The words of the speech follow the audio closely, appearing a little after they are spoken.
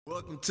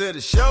Welcome to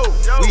the show.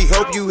 We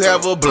hope you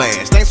have a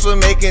blast. Thanks for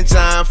making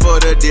time for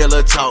the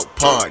Dealer Talk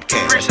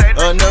podcast.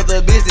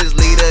 Another business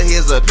leader,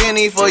 here's a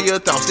penny for your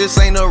thoughts. This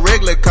ain't a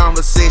regular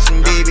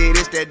conversation, baby.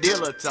 This that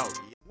Dealer Talk.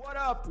 What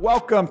up?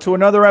 Welcome to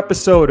another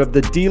episode of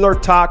the Dealer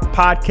Talk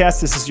podcast.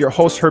 This is your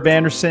host, Herb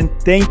Anderson.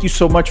 Thank you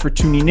so much for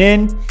tuning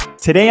in.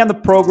 Today on the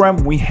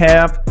program, we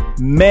have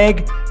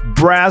Meg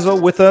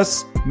Brazel with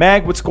us.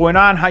 Meg, what's going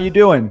on? How you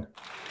doing?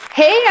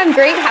 Hey, I'm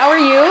great. How are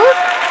you?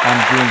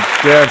 I'm doing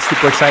good.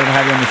 Super excited to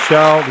have you on the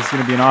show. This is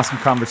going to be an awesome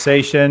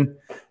conversation.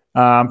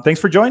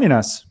 Thanks for joining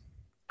us.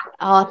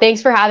 Oh,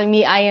 thanks for having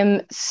me. I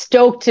am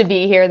stoked to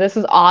be here. This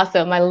is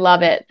awesome. I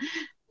love it.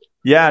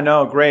 Yeah,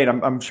 no, great.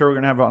 I'm sure we're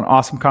going to have an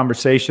awesome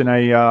conversation.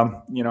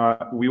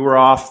 We were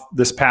off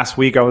this past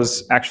week. I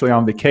was actually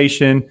on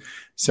vacation,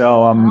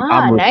 so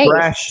I'm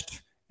refreshed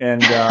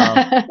and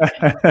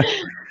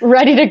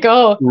ready to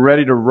go.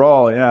 Ready to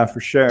roll. Yeah, for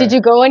sure. Did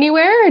you go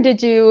anywhere, or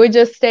did you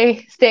just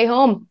stay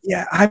home?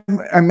 Yeah, I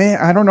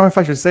don't know if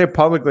I should say it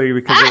publicly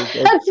because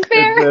that's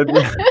fair.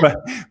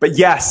 But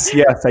yes,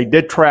 I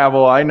did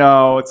travel. I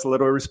know it's a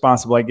little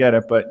irresponsible. I get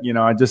it, but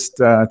I just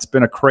it's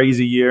been a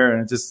crazy year,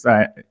 and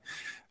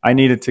I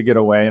needed to get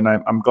away, and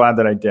I'm glad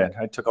that I did.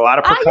 I took a lot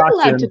of precautions. You're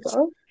allowed to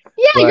go.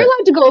 Yeah, you're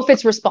allowed to go if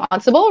it's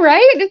responsible,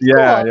 right? It's cool.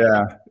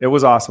 Yeah. It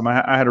was awesome.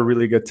 I had a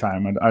really good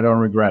time. I don't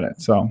regret it.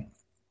 So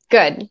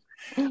good.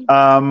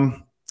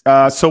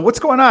 So what's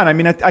going on? I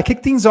mean, I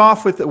kicked things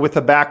off with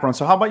a background.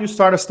 So how about you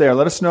start us there?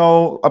 Let us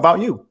know about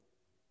you.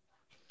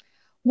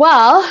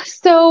 Well,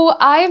 so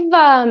I've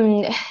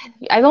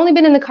only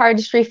been in the car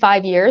industry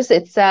 5 years.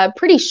 It's a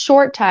pretty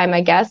short time,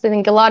 I guess. I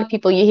think a lot of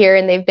people you hear,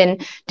 and they've been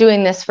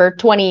doing this for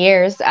 20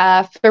 years.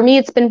 For me,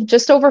 it's been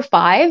just over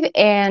 5,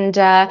 and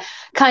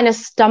kind of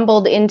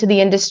stumbled into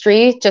the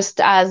industry just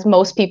as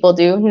most people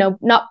do. No,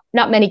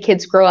 not many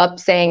kids grow up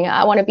saying,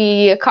 I want to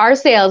be a car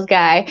sales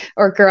guy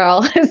or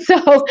girl.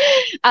 So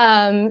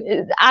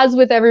as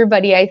with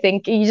everybody, I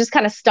think you just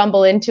kind of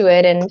stumble into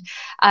it. And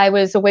I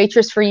was a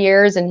waitress for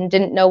years and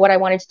didn't know what I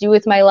wanted to do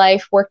with my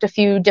life, worked a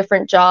few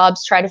different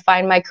jobs, tried to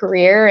find my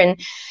career,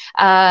 and,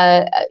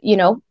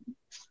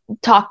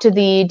 talked to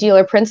the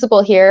dealer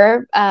principal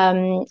here.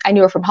 I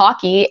knew her from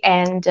hockey,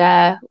 and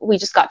we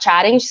just got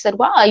chatting. She said,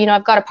 well,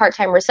 I've got a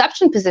part-time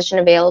reception position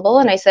available.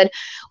 And I said,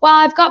 well,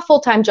 I've got a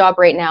full-time job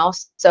right now,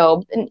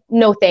 so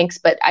no thanks,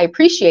 but I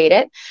appreciate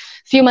it.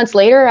 A few months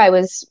later, I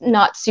was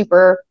not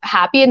super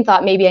happy and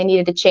thought maybe I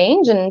needed to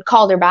change, and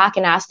called her back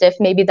and asked if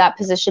maybe that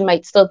position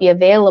might still be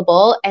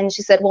available. And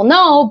she said, well,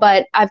 no,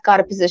 but I've got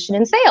a position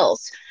in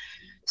sales.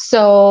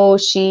 So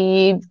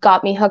she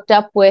got me hooked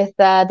up with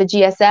the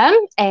GSM,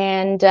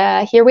 and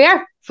here we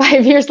are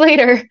 5 years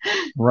later.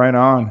 Right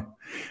on.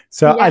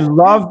 So yeah.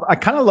 I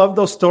kind of love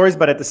those stories,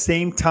 but at the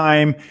same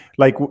time,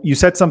 like you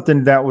said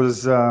something that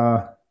was,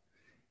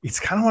 it's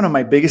kind of one of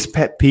my biggest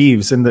pet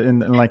peeves in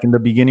the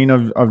beginning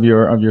of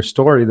your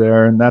story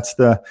there. And that's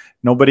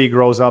nobody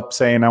grows up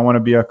saying, I want to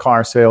be a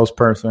car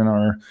salesperson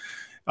or,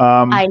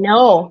 I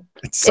know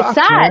it's sad.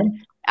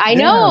 Man. I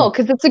know,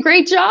 because it's a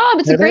great job.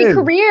 It's a great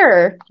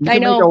career. You can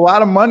make a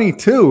lot of money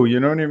too. You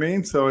know what I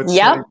mean? So it's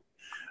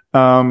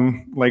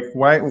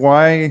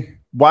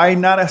why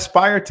not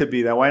aspire to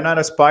be that? Why not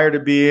aspire to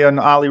be an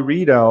Ali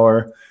Rita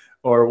or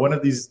one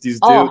of these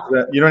dudes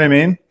that, you know what I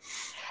mean?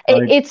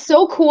 It's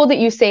so cool that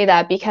you say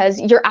that, because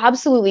you're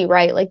absolutely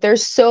right. Like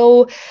there's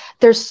so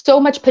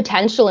much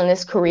potential in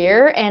this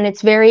career, and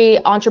it's very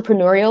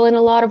entrepreneurial in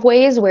a lot of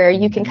ways, where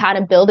you can kind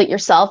of build it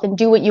yourself and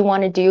do what you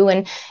want to do,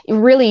 and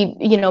really,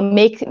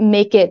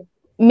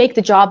 make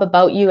the job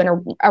about you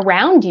and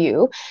around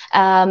you,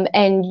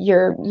 and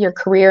your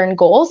career and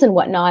goals and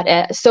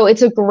whatnot. So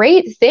it's a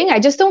great thing. I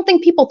just don't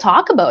think people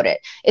talk about it.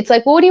 It's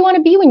like, well, what do you want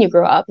to be when you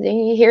grow up?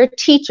 You hear a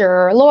teacher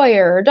or a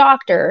lawyer or a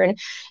doctor, and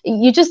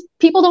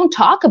people don't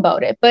talk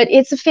about it, but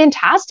it's a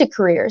fantastic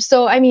career.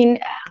 So, I mean,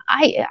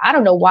 I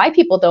don't know why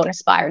people don't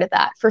aspire to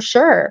that, for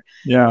sure.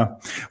 Yeah.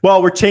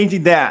 Well, we're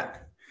changing that.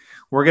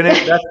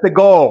 That's the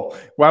goal.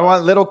 I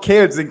want little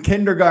kids in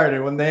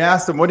kindergarten, when they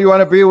ask them, what do you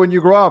want to be when you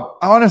grow up?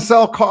 I want to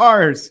sell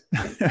cars.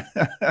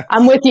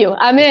 I'm with you.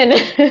 I'm in.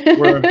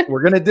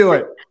 We're going to do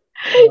it.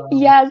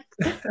 Yes.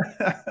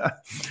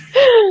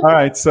 All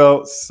right.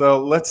 So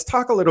let's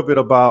talk a little bit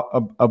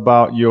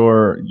about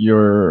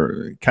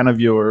your kind of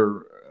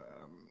your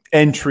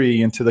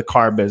entry into the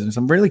car business.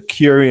 I'm really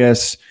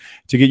curious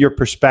to get your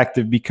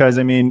perspective, because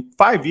I mean,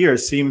 5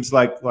 years seems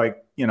like a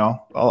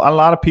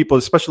lot of people,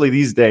 especially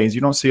these days,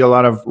 you don't see a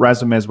lot of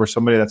resumes where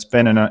somebody that's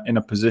been in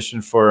a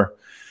position for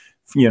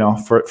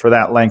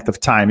that length of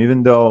time,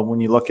 even though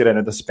when you look at it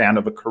at the span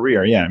of a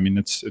career, I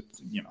mean,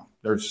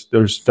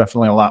 there's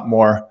definitely a lot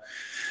more,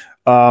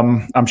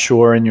 I'm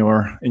sure, in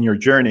your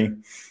journey,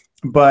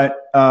 but,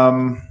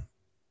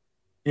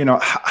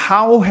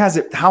 how has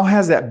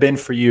that been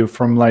for you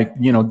from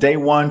day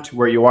one to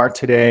where you are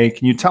today?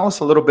 Can you tell us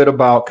a little bit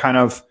about kind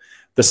of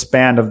the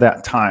span of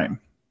that time?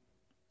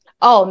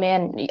 Oh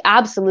man,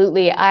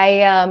 absolutely.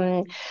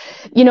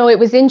 It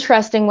was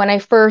interesting when I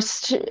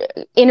first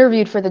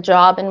interviewed for the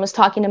job and was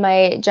talking to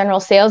my general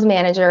sales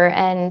manager,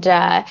 and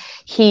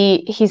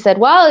he said,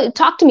 "Well,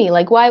 talk to me.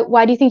 Like,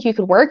 why do you think you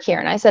could work here?"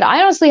 And I said,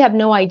 "I honestly have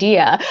no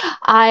idea.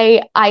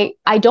 I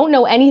don't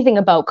know anything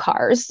about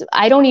cars.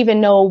 I don't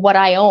even know what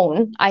I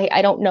own.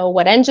 I don't know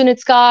what engine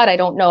it's got. I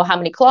don't know how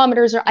many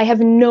kilometers. I have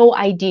no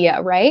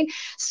idea, right?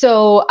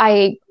 So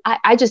I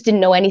just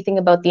didn't know anything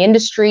about the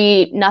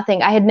industry,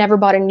 nothing. I had never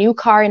bought a new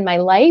car in my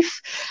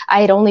life.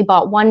 I had only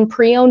bought one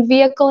pre-owned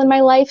vehicle in my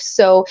life.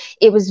 So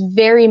it was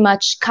very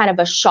much kind of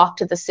a shock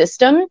to the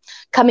system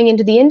coming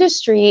into the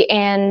industry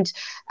and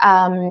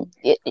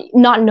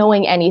not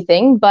knowing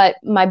anything. But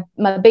my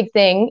big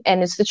thing,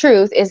 and it's the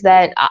truth, is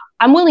that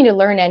I'm willing to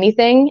learn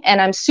anything,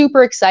 and I'm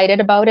super excited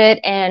about it.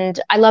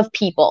 And I love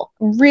people,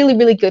 really,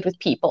 really good with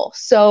people.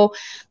 So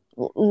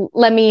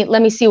let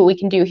me see what we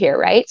can do here,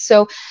 right?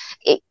 So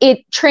it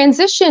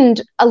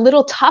transitioned a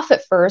little tough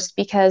at first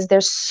because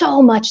there's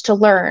so much to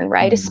learn,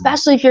 right?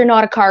 Especially if you're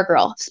not a car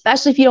girl,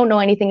 especially if you don't know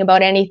anything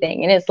about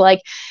anything. And it's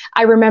like,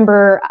 I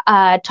remember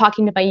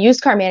talking to my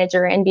used car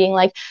manager and being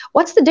like,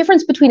 what's the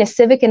difference between a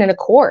Civic and an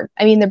Accord?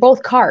 I mean, they're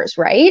both cars,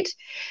 right?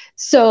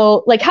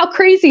 So, like, how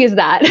crazy is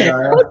that? Yeah.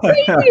 How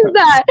crazy is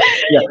that?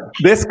 Yeah.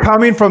 This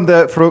coming from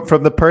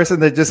the person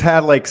that just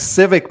had like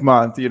Civic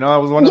Month, I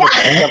was one of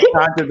the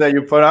content that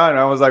you put on. And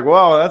I was like,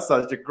 "Wow, that's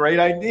such a great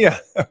idea."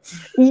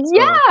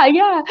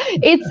 Yeah.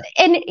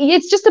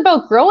 It's just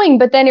about growing,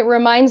 but then it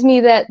reminds me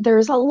that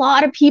there's a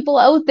lot of people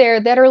out there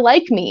that are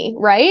like me,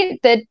 right?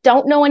 That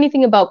don't know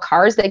anything about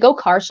cars. They go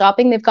car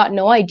shopping, they've got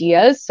no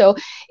ideas. So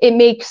it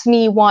makes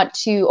me want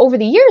to, over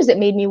the years, it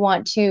made me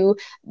want to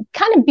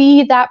kind of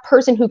be that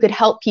person who could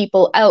help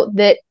people out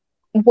that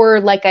are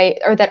like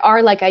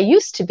I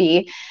used to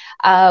be,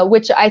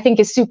 which I think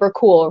is super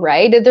cool,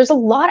 right? I get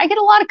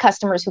a lot of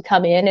customers who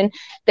come in and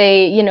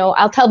they,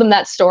 I'll tell them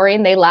that story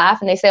and they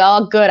laugh and they say,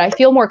 "Oh, good, I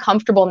feel more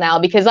comfortable now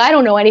because I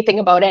don't know anything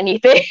about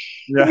anything."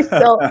 Yeah.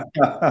 So,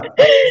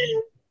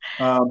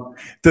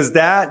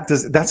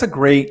 that's a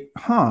great,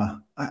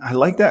 I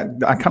like that.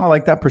 I kind of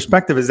like that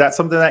perspective. Is that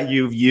something that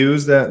you've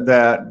used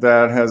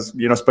that has,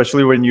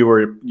 especially when you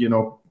were,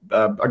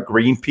 a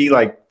green pea,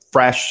 like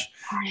fresh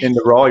in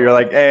the role, you're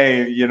like,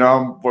 "Hey,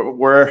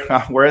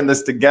 we're in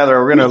this together.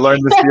 We're going to learn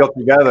this deal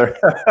together."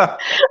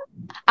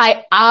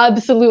 I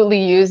absolutely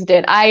used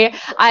it.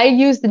 I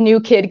used the new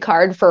kid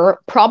card for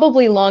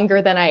probably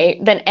longer than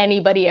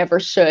anybody ever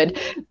should,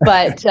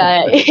 but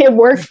it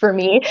worked for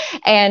me.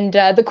 And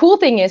the cool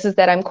thing is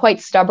that I'm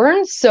quite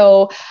stubborn,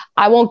 so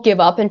I won't give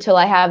up until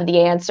I have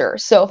the answer.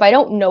 So if I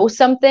don't know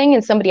something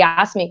and somebody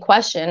asks me a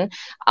question,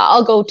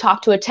 I'll go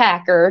talk to a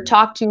tech or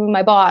talk to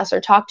my boss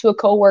or talk to a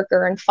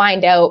coworker and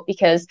find out,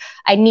 because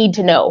I need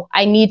to know.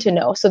 I need to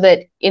know so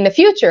that in the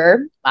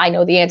future, I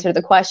know the answer to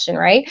the question,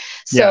 right?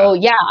 So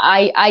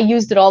I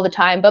used it all the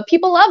time, but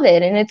people love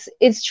it. And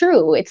it's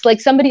true. It's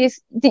like somebody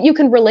that you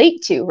can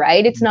relate to,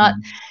 right? It's not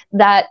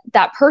that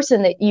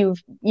person that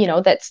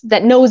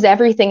that knows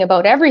everything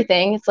about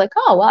everything. It's like,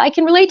 "Oh, well, I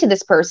can relate to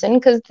this person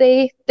because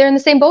they're in the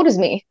same boat as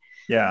me."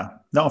 Yeah,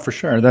 no, for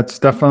sure. That's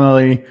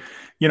definitely,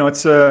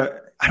 it's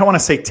I don't want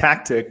to say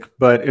tactic,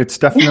 but it's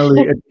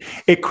definitely,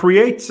 it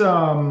creates,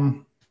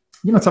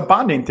 it's a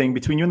bonding thing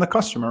between you and the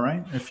customer,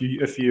 right? If you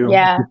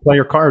play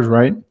your cards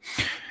right.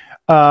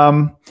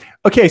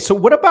 Okay, so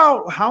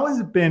how has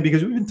it been?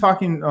 Because we've been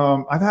talking,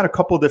 I've had a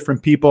couple of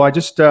different people. I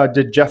just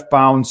did Jeff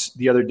Bounds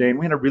the other day, and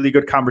we had a really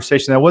good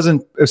conversation that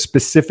wasn't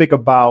specific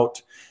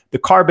about the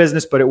car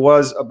business, but it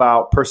was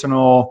about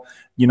personal,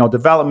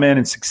 development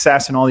and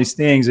success and all these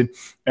things.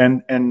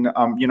 And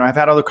I've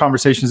had other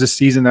conversations this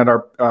season that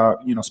are,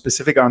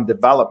 specific on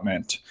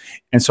development.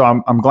 And so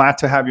I'm glad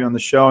to have you on the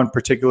show, in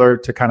particular,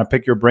 to kind of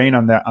pick your brain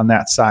on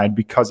that side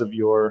because of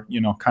your,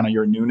 kind of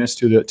your newness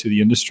to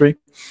the industry.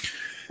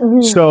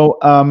 Mm-hmm. So,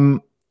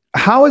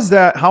 how has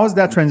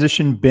that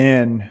transition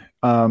been,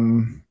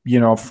 from,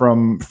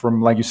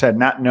 like you said,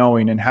 not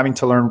knowing and having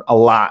to learn a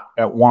lot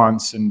at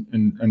once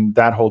and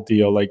that whole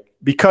deal, and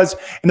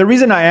the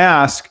reason I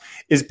ask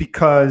is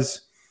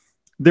because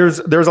there's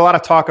a lot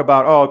of talk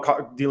about,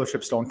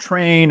 dealerships don't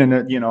train,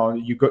 and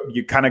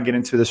you kind of get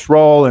into this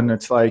role and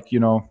it's like,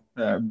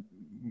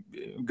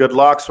 good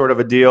luck sort of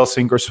a deal,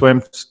 sink or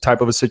swim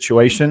type of a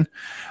situation.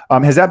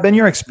 Has that been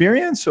your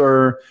experience,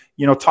 or,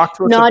 talk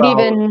to us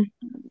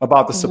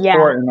about the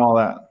support and all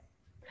that?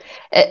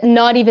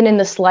 Not even in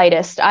the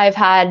slightest. I've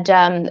had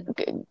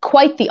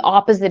quite the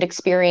opposite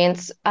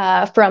experience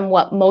from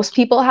what most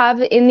people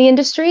have in the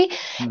industry.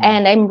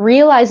 And I'm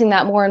realizing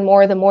that more and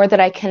more, the more that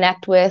I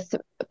connect with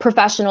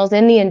professionals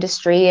in the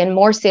industry and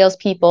more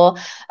salespeople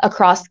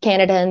across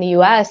Canada and the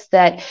US,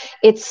 that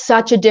it's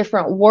such a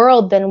different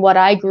world than what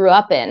I grew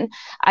up in.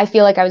 I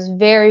feel like I was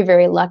very,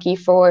 very lucky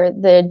for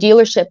the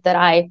dealership that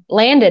I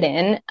landed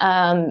in.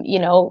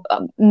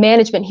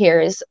 Management here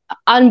is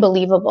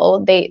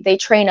unbelievable. They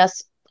train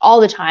us all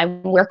the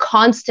time. We're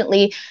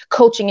constantly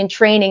coaching and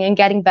training and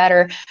getting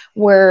better.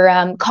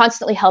 We're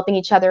constantly helping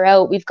each other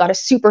out. We've got a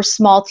super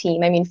small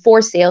team. I mean,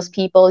 4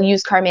 salespeople,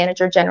 used car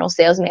manager, general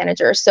sales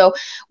manager. So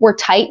we're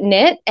tight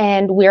knit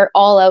and we're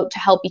all out to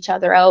help each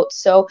other out.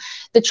 So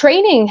the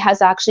training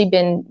has actually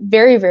been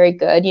very, very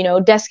good, you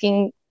know,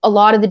 desking a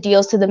lot of the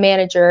deals to the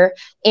manager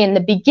in the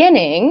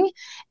beginning.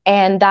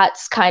 And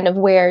that's kind of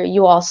where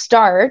you all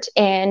start.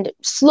 And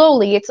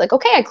slowly it's like,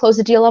 okay, I closed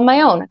a deal on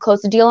my own. I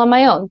closed a deal on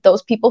my own.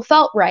 Those people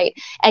felt right.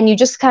 And you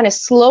just kind of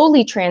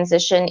slowly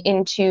transition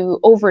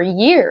into, over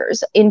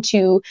years,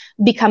 into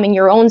becoming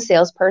your own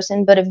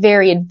salesperson, but a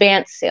very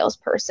advanced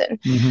salesperson,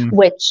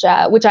 which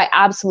I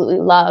absolutely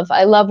love.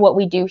 I love what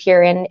we do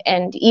here.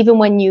 And even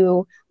when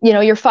you know,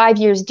 you're 5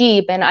 years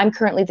deep, and I'm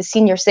currently the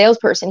senior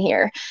salesperson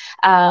here.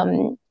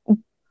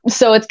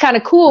 So it's kind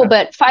of cool,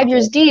 but 5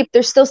 years deep,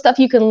 there's still stuff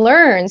you can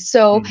learn.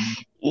 So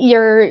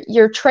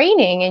your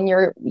training and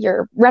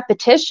your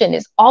repetition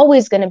is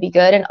always going to be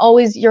good, and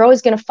you're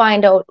always going to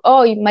find out,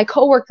 oh, my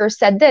coworker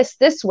said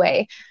this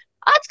way.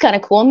 That's kind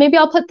of cool. Maybe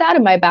I'll put that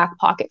in my back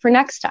pocket for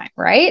next time,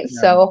 right?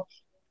 Yeah. So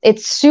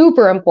it's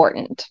super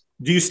important.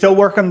 Do you still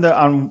work on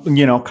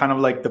you know, kind of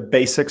like the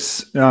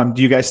basics? Do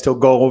you guys still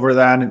go over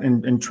that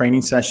in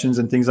training sessions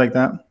and things like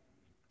that?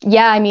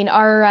 Yeah, I mean,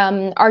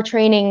 our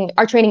training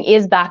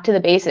is back to the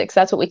basics.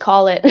 That's what we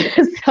call it.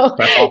 So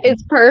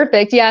it's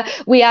perfect. Yeah,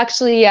 we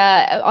actually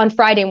on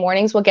Friday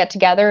mornings we'll get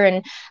together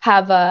and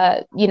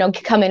have you know,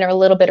 come in a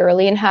little bit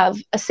early and have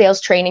a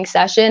sales training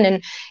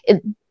session.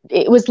 And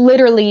it was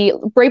literally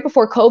right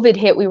before COVID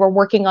hit. We were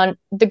working on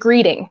the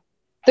greeting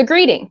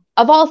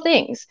of all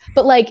things,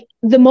 but like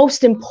the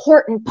most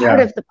important part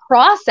of the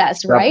process,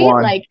 Step right?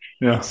 One. Like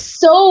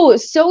so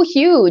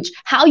huge.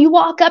 How you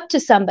walk up to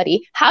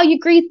somebody, how you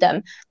greet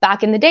them.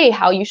 Back in the day,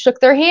 how you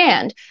shook their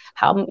hand,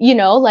 how, you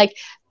know, like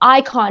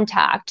eye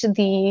contact,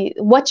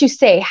 what you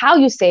say, how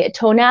you say it,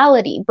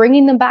 tonality,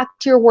 bringing them back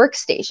to your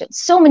workstation.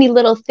 So many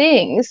little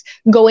things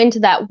go into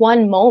that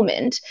one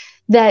moment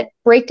that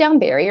break down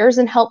barriers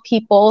and help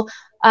people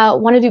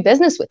want to do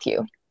business with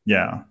you.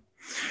 Yeah.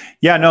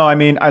 Yeah, no, I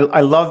mean,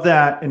 I love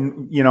that.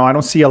 And, you know, I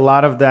don't see a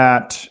lot of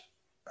that.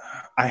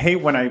 I hate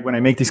when I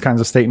make these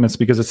kinds of statements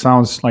because it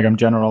sounds like I'm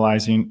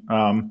generalizing.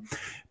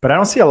 But I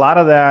don't see a lot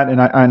of that.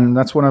 And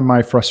that's one of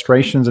my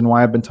frustrations and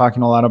why I've been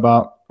talking a lot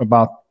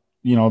about,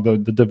 you know, the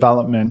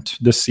development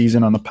this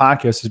season on the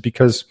podcast, is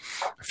because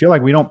I feel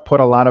like we don't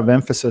put a lot of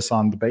emphasis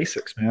on the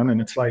basics, man. And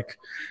it's like,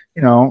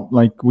 you know,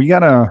 like we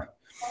got to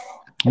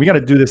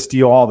do this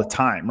deal all the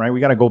time, right? We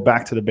got to go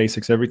back to the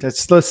basics every time.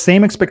 It's the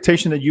same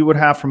expectation that you would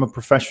have from a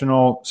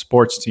professional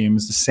sports team.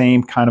 It's the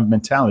same kind of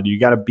mentality. You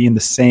got to be in the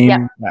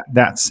same,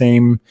 that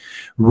same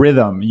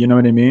rhythm. You know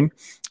what I mean?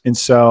 And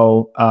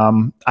so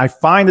I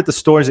find that the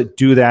stores that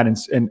do that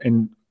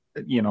and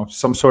you know,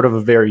 some sort of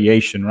a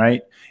variation,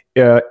 right,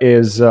 they're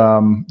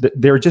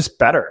just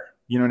better.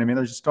 You know what I mean?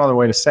 There's just no other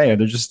way to say it.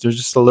 They're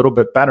just a little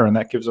bit better, and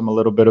that gives them a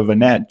little bit of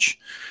an edge.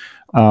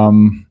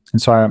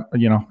 And so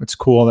you know, it's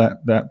cool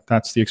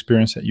that's the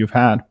experience that you've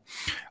had.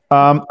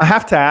 I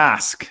have to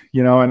ask,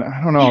 you know, and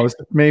I don't know,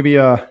 maybe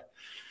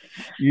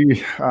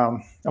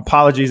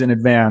apologies in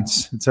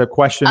advance. It's a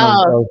question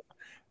of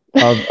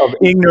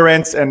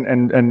ignorance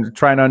and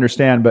trying to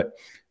understand, but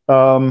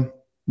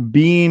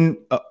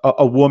being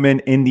a woman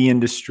in the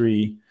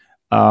industry,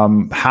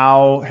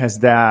 how has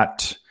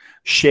that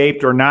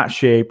shaped or not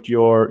shaped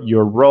your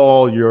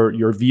role,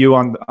 your view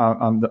on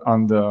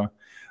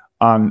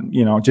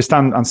you know, just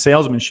on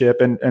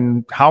salesmanship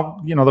and how,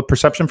 you know, the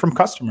perception from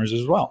customers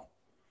as well?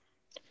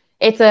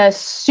 It's a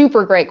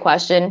super great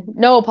question.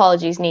 No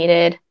apologies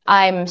needed.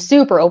 I'm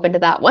super open to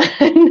that one.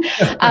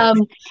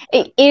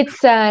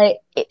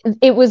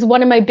 It was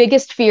one of my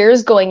biggest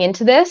fears going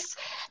into this,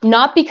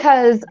 not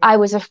because I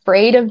was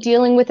afraid of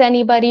dealing with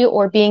anybody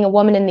or being a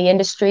woman in the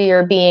industry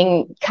or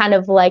being kind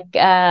of like,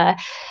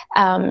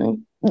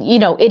 you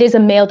know, it is a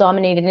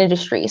male-dominated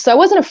industry. So I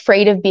wasn't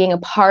afraid of being a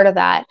part of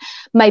that.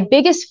 My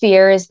biggest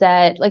fear is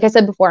that, like I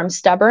said before, I'm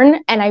stubborn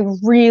and I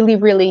really,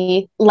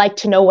 really like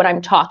to know what I'm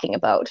talking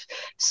about.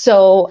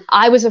 So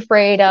I was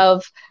afraid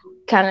of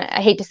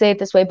I hate to say it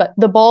this way, but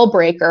the ball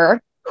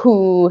breaker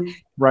who,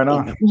 right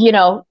on, you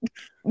know,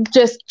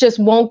 just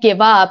won't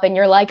give up. And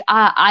you're like,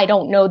 I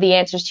don't know the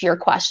answers to your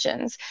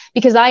questions,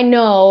 because I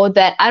know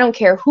that I don't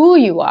care who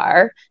you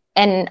are.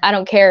 And I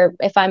don't care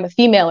if I'm a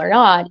female or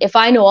not. If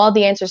I know all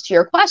the answers to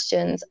your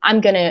questions, I'm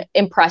going to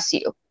impress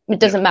you. It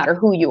doesn't matter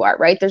who you are,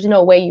 right? There's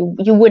no way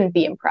you wouldn't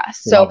be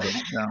impressed. So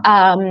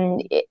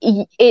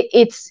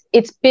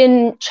it's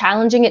been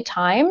challenging at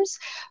times,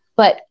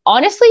 but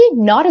honestly,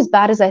 not as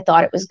bad as I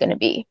thought it was going to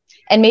be.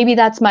 And maybe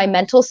that's my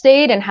mental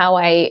state and how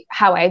I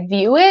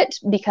view it,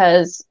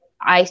 because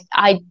I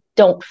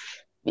don't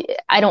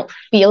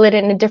feel it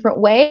in a different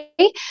way.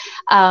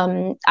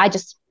 I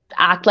just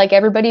act like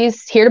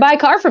everybody's here to buy a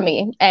car from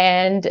me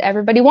and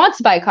everybody wants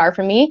to buy a car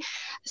from me.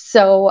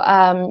 So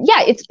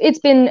it's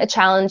been a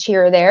challenge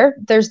here or there.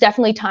 There's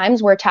definitely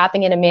times where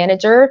tapping in a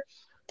manager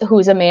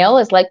who's a male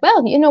is like,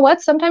 well, you know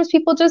what? Sometimes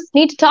people just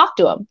need to talk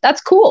to them.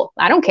 That's cool.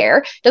 I don't care.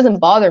 It doesn't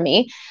bother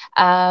me.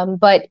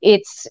 But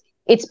it's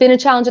been a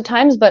challenge at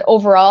times, but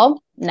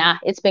overall, nah,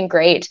 it's been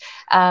great.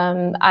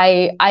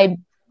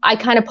 I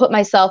kind of put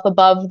myself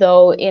above,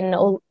 though, in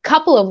a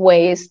couple of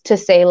ways to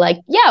say, like,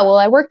 yeah, well,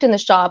 I worked in the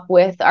shop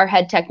with our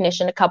head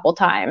technician a couple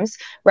times,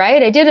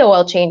 right? I did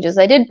oil changes,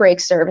 I did brake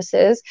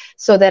services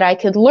so that I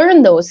could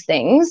learn those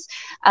things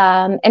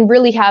and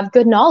really have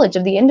good knowledge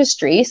of the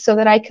industry so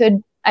that I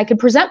could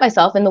present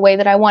myself in the way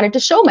that I wanted to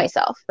show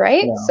myself,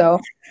 right? Yeah. So,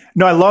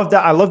 no, I love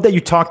that. I love that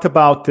you talked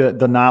about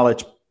the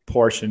knowledge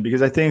portion,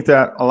 because I think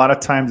that a lot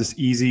of times it's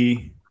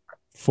easy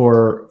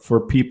for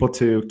people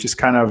to just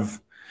kind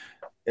of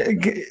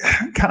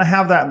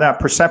have that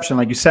perception,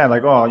 like you said,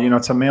 like, oh,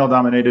 it's a male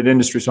dominated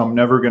industry, so I'm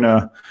never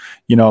gonna,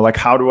 like,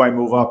 how do I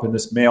move up in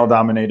this male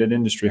dominated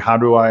industry? How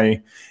do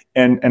I,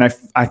 and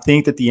I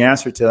think that the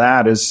answer to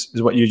that is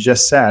what you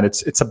just said.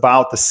 It's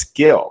about the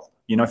skill.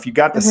 If you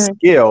got the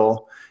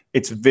skill,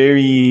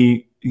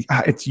 you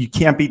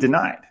can't be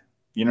denied.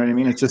 You know what I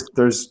mean? It's just,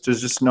 there's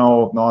just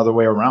no other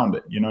way around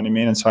it. You know what I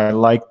mean? And so I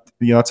like,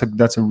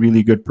 that's a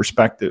really good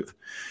perspective.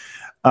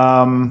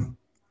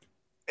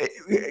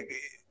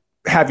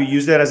 Have you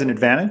used that as an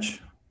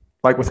advantage,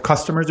 like with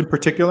customers in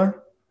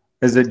particular?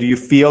 Do you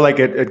feel like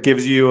it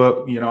gives you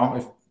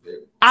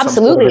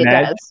absolutely it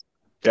does.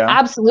 Yeah.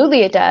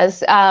 Absolutely it does.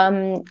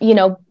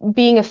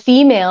 Being a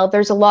female,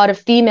 there's a lot of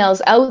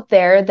females out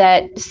there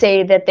that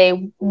say that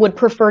they would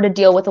prefer to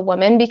deal with a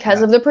woman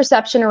because of the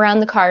perception around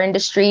the car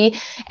industry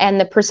and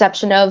the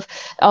perception of,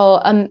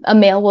 a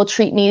male will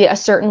treat me a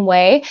certain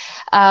way.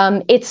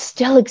 It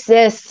still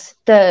exists.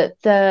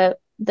 The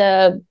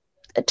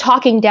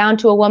talking down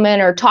to a woman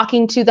or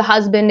talking to the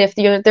husband if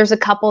there's a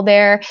couple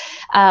there,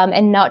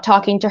 and not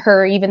talking to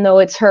her even though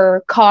it's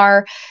her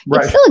car.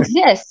 Right. It still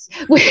exists,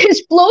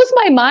 which blows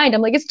my mind.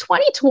 I'm like, it's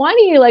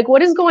 2020, like,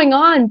 what is going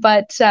on?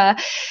 But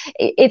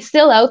it's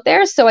still out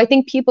there, so I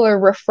think people are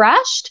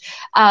refreshed.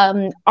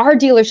 Our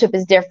dealership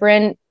is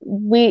different.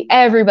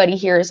 Everybody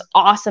here is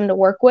awesome to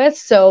work with,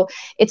 so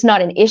it's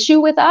not an issue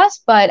with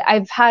us. But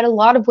I've had a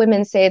lot of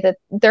women say that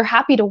they're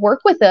happy to work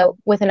with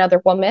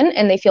another woman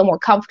and they feel more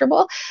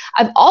comfortable.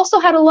 I've also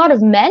had a lot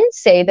of men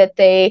say that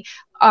they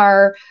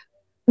are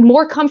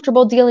more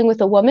comfortable dealing with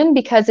a woman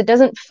because it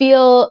doesn't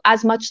feel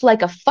as much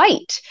like a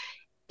fight.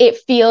 It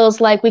feels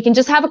like we can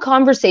just have a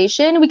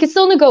conversation. We can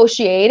still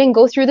negotiate and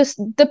go through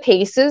the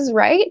paces,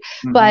 right?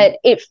 Mm-hmm. But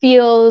it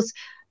feels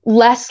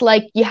less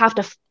like you have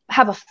to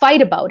have a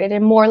fight about it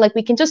and more like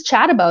we can just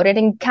chat about it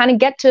and kind of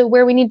get to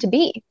where we need to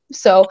be.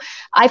 So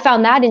I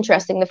found that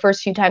interesting the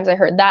first few times I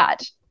heard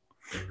that.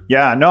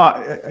 Yeah,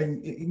 no,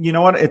 you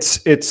know what?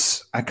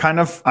 I kind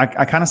of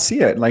see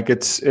it. Like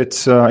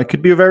it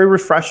could be very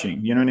refreshing.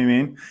 You know what I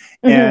mean?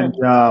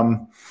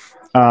 Mm-hmm.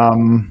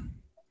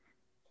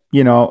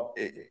 And,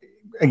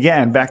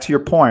 again, back to your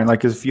point,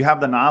 like if you have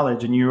the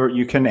knowledge and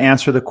you can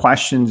answer the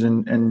questions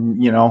and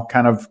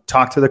kind of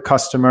talk to the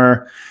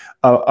customer,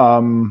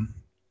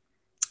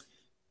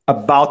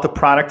 about the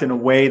product in a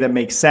way that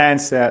makes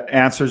sense, that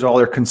answers all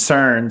their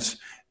concerns,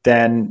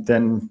 then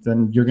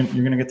you're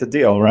gonna get the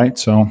deal, right?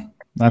 So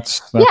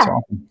that's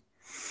awesome.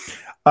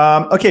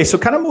 Okay, so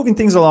kind of moving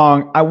things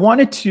along, I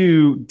wanted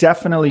to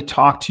definitely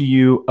talk to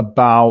you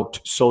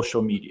about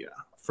social media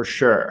for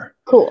sure.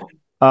 Cool.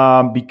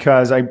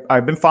 Because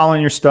I've been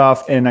following your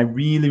stuff and I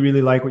really,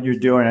 really like what you're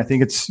doing. I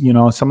think it's,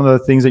 some of the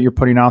things that you're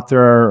putting out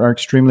there are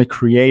extremely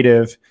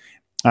creative.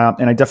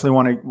 And I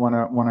definitely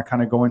want to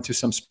kind of go into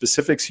some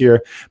specifics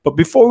here. But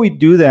before we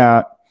do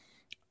that,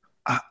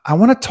 I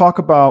want to talk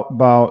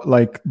about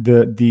like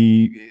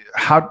the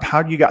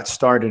how you got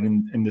started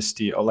in this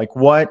deal. Like,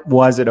 what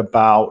was it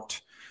about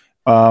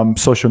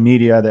social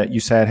media that you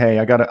said, hey,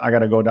 I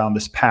gotta go down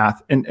this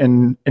path?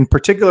 And in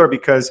particular,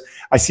 because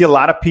I see a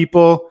lot of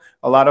people,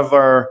 a lot of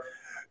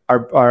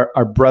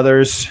our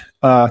brothers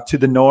to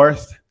the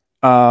north,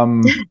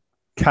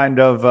 kind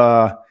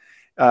of.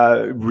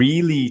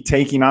 Really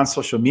taking on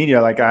social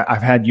media. Like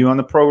I've had you on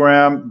the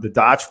program. The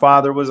Dodge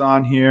Father was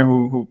on here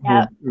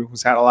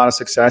who's had a lot of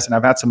success, and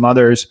I've had some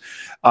others.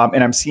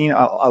 And I'm seeing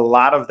a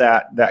lot of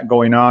that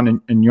going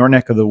on in your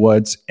neck of the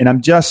woods. And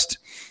I'm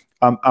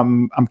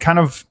kind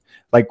of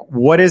like,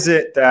 what is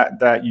it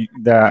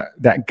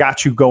that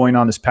got you going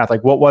on this path?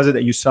 Like, what was it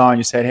that you saw and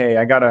you said, hey,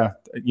 I gotta,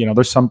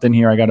 there's something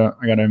here I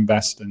gotta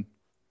invest in?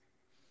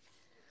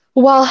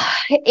 Well,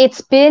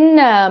 it's been,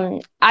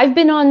 I've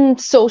been on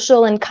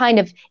social and kind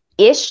of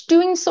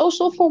doing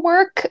social for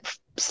work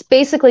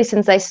basically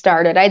since I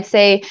started. I'd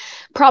say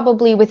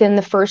probably within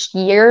the first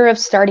year of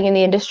starting in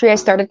the industry, I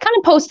started kind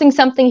of posting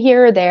something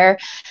here or there.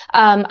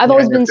 I've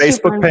always been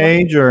Facebook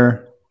page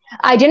or?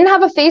 I didn't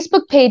have a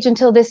Facebook page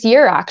until this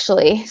year,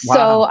 actually. Wow.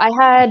 So I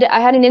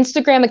had an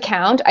Instagram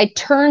account. I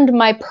turned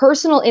my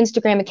personal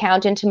Instagram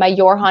account into my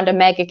Your Honda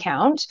Meg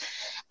account.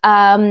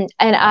 And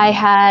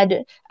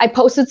I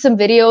posted some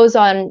videos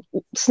on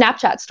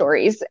Snapchat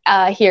stories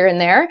here and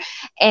there,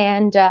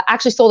 and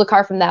actually sold a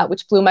car from that,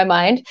 which blew my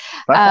mind.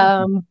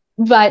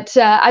 But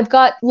I've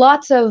got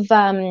lots of,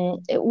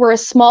 we're a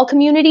small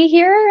community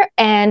here,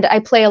 and I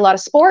play a lot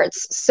of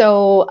sports.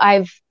 So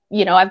I've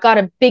got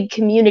a big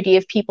community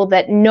of people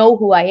that know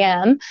who I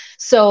am.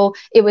 So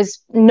it was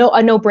a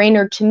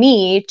no-brainer to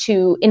me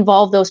to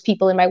involve those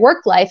people in my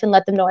work life and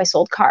let them know I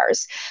sold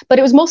cars. But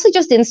it was mostly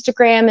just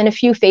Instagram and a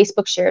few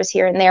Facebook shares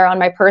here and there on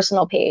my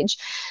personal page.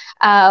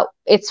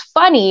 It's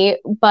funny,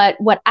 but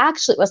what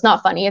actually was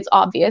not funny, it's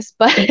obvious,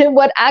 but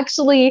what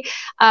actually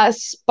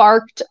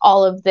sparked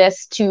all of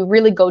this to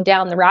really go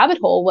down the rabbit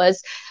hole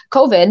was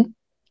COVID.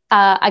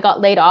 I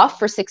got laid off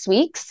for 6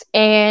 weeks.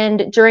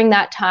 And during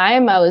that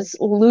time, I was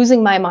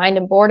losing my mind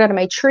and bored out of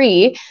my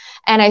tree.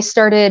 And I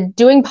started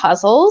doing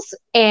puzzles.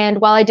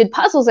 And while I did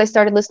puzzles, I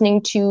started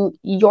listening to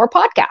your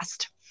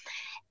podcast.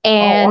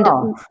 And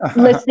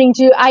listening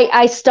to,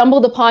 I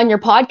stumbled upon your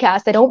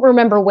podcast. I don't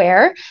remember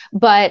where,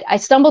 but I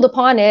stumbled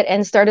upon it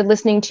and started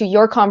listening to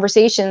your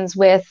conversations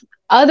with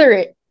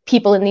other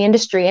people in the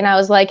industry. And I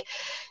was like,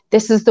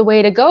 this is the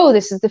way to go.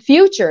 This is the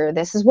future.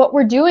 This is what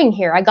we're doing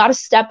here. I got to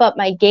step up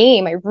my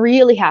game. I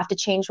really have to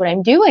change what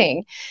I'm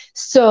doing.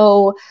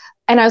 So,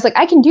 and I was like,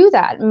 I can do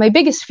that. And my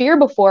biggest fear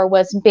before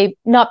was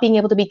not being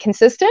able to be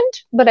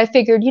consistent. But I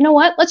figured, you know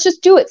what? Let's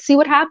just do it. See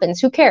what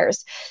happens. Who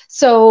cares?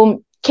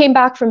 So came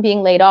back from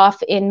being laid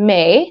off in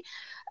May,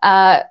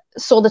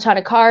 sold a ton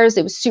of cars.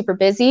 It was super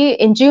busy.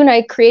 In June,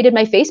 I created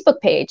my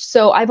Facebook page.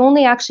 So I've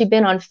only actually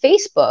been on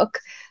Facebook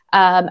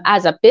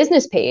as a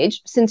business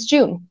page since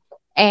June.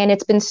 And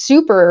it's been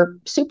super,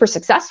 super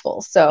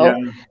successful. So,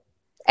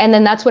 And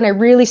then that's when I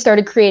really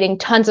started creating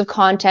tons of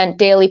content,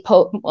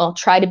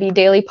 try to be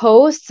daily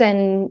posts,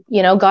 and,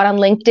 got on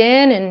LinkedIn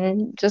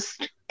and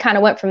just kind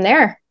of went from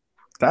there.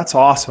 That's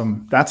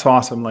awesome. That's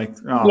awesome.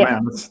 Like,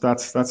 man,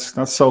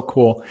 that's so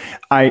cool.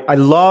 I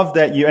love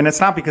that and it's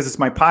not because it's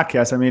my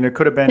podcast. I mean, it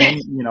could have been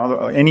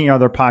any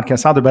other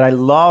podcast out there, but I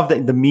love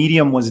that the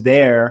medium was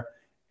there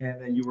and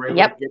that you were able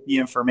to get the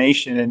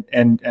information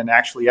and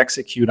actually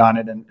execute on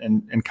it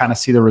and kind of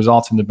see the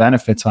results and the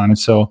benefits on it.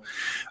 So,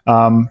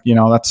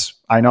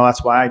 I know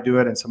that's why I do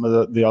it. And some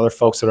of the other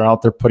folks that are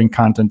out there putting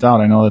content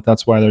out, I know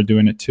that's why they're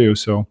doing it too.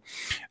 So,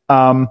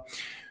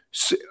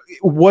 so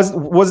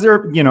was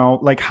there,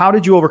 how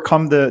did you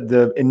overcome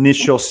the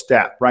initial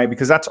step, right?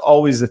 Because that's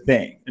always the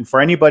thing. And for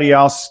anybody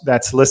else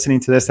that's listening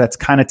to this, that's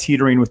kind of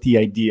teetering with the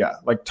idea,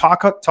 like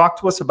talk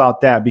to us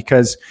about that,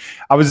 because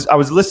I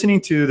was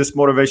listening to this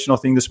motivational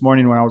thing this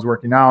morning when I was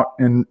working out,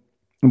 and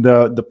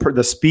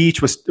the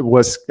speech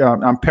was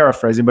I'm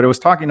paraphrasing, but it was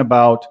talking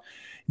about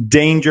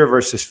danger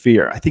versus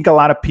fear. I think a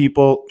lot of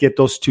people get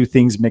those two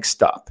things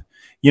mixed up.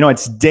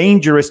 It's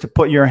dangerous to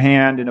put your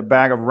hand in a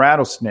bag of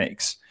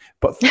rattlesnakes.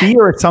 But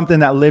fear is something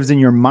that lives in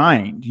your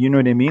mind. You know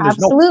what I mean?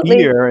 Absolutely. There's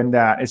no fear in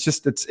that. It's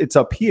just, it's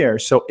up here.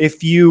 So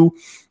if you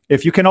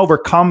can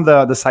overcome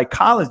the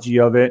psychology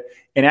of it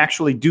and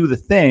actually do the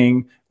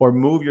thing or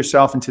move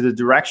yourself into the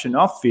direction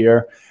of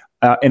fear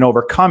and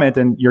overcome it,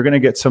 then you're going to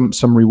get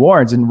some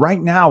rewards. And right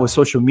now with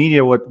social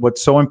media,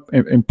 what's so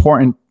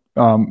important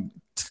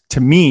to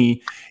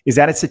me is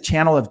that it's a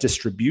channel of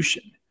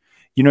distribution.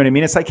 You know what I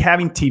mean? It's like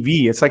having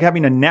TV. It's like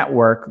having a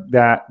network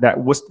that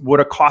would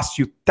have cost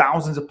you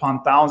thousands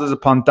upon thousands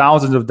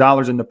of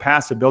dollars in the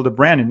past to build a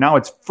brand. And now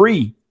it's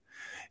free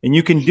and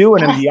you can do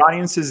it and the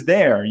audience is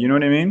there. You know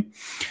what I mean?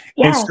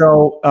 Yeah. And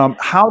so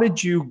how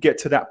did you get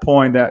to that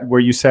point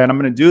where you said, I'm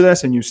going to do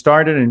this, and you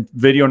started in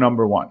video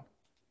number 1?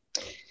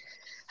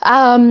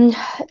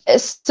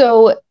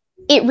 So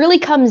it really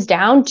comes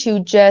down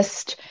to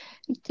just,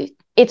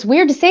 it's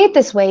weird to say it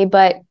this way,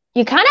 but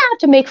you kind of have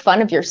to make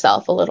fun of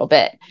yourself a little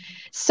bit.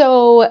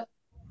 So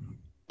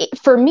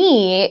for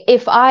me,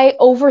 if I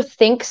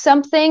overthink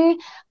something,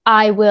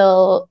 I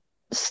will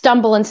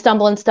stumble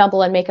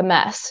and make a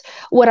mess.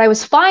 What I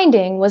was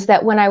finding was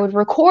that when I would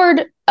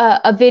record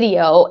a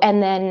video,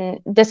 and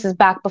then this is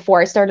back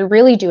before I started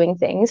really doing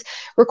things,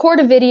 record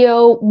a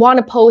video, want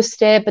to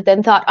post it, but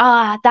then thought,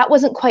 that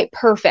wasn't quite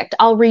perfect.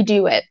 I'll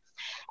redo it.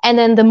 And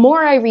then the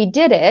more I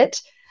redid it,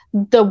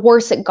 the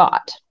worse it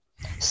got.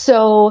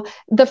 So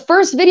the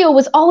first video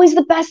was always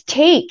the best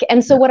take.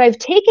 And so what I've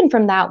taken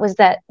from that was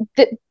that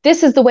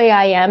this is the way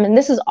I am. And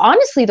this is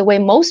honestly the way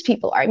most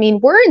people are. I mean,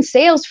 we're in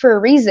sales for a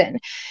reason.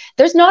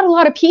 There's not a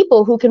lot of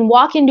people who can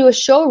walk into a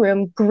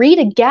showroom, greet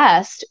a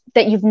guest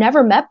that you've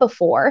never met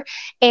before,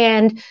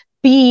 and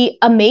be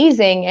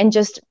amazing and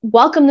just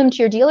welcome them to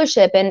your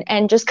dealership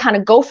and just kind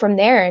of go from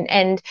there.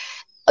 And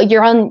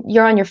you're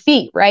on your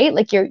feet, right?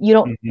 Like you're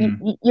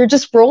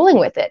just rolling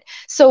with it.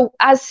 So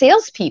as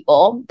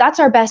salespeople, that's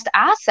our best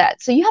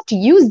asset. So you have to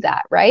use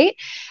that, right?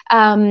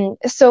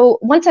 So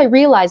once I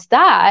realized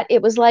that,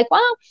 it was like,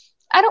 well,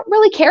 I don't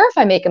really care if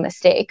I make a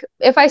mistake.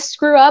 If I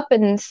screw up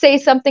and say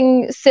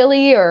something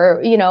silly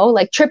or,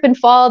 like trip and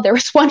fall. There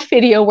was one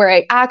video where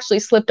I actually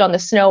slipped on the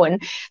snow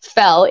and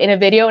fell in a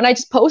video, and I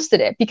just posted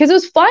it because it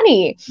was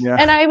funny. Yeah.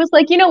 And I was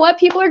like, you know what?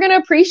 People are going to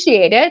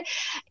appreciate it.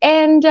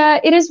 And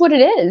it is what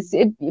it is.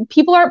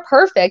 People aren't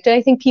perfect. And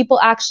I think people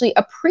actually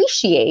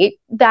appreciate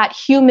that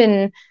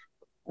human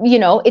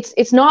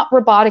it's not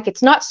robotic,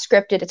 it's not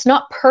scripted, it's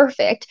not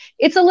perfect,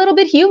 it's a little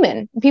bit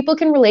human. People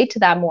can relate to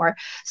that more.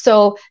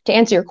 So to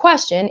answer your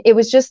question,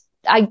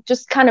 I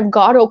just kind of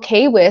got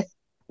okay with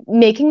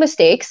making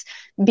mistakes,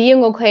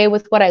 being okay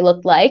with what I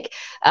looked like,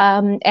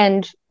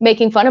 and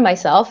making fun of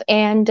myself,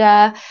 and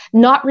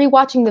not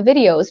rewatching the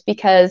videos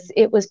because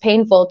it was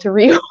painful to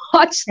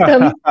rewatch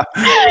them.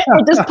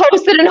 I just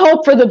posted and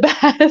hope for the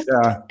best.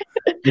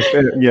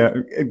 Yeah.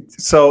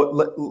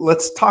 So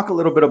let's talk a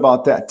little bit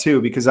about that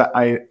too, because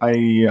I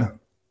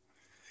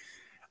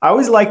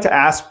always like to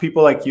ask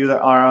people like you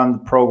that are on the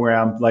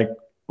program, like,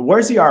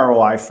 where's the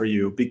ROI for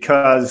you?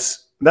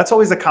 Because that's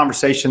always the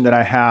conversation that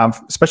I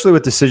have, especially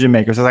with decision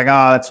makers. It's like,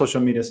 that social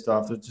media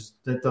stuff,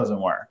 it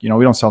doesn't work. We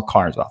don't sell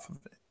cars off of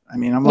it. I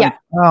mean, I'm like,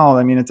 well,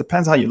 I mean, it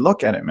depends how you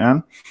look at it,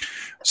 man.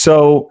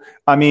 So,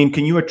 I mean,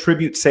 can you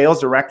attribute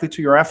sales directly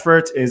to your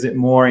efforts? Is it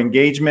more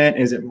engagement?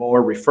 Is it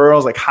more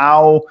referrals?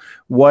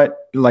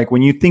 Like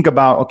when you think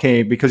about,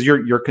 okay, because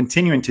you're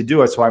continuing to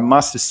do it, so I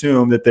must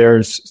assume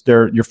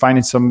that you're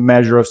finding some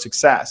measure of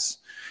success.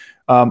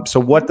 So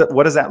what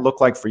does that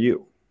look like for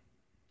you?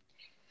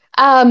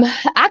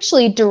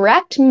 Actually,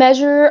 direct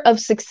measure of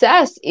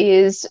success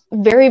is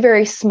very,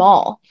 very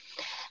small.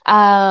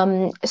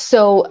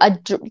 So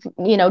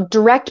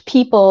direct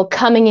people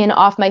coming in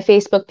off my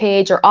Facebook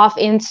page or off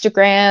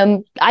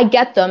Instagram, I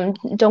get them.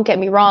 Don't get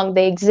me wrong,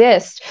 they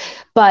exist.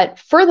 But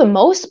for the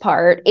most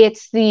part,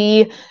 it's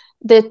the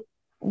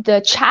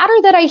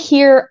chatter that I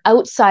hear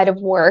outside of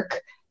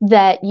work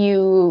that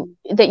you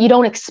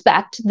don't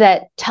expect,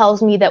 that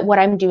tells me that what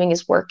I'm doing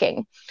is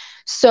working.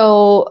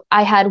 So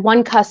I had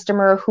one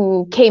customer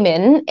who came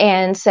in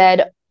and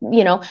said,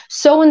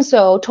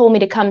 so-and-so told me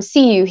to come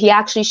see you. He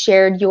actually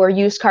shared your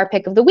used car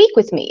pick of the week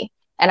with me.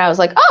 And I was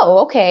like, oh,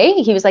 okay.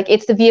 He was like,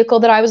 it's the vehicle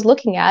that I was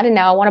looking at and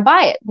now I want to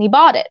buy it. And he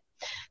bought it.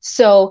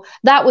 So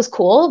that was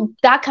cool.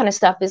 That kind of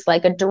stuff is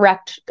like a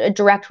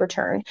direct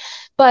return.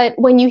 But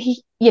when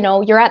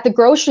you're at the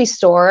grocery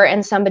store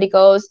and somebody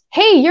goes,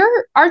 hey,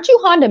 aren't you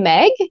Honda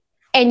Meg?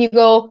 And you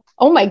go,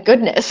 oh my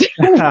goodness,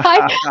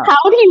 how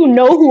do you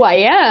know who I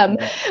am?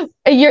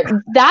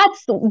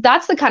 That's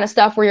the kind of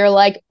stuff where you're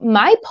like,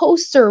 my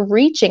posts are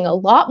reaching a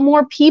lot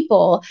more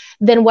people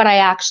than what I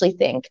actually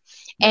think.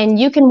 And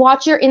you can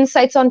watch your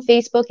insights on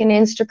Facebook and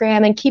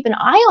Instagram and keep an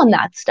eye on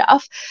that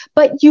stuff,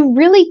 but you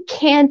really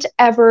can't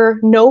ever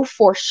know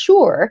for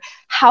sure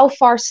how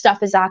far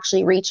stuff is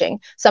actually reaching.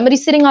 Somebody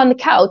sitting on the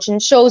couch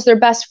and shows their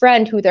best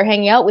friend who they're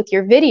hanging out with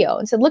your video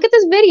and said, look at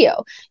this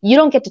video. You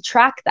don't get to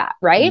track that,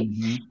 right?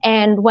 Mm-hmm.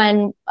 And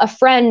when a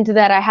friend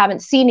that I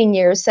haven't seen in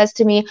years says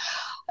to me,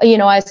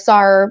 I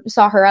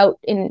saw her out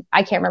in,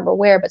 I can't remember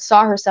where, but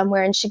saw her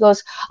somewhere, and she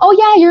goes, oh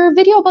yeah, your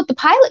video about the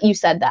pilot, you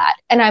said that.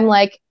 And I'm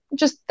like,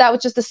 that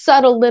was just a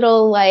subtle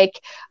little like,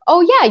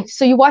 oh yeah,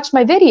 so you watched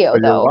my video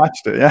though. You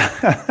watched it,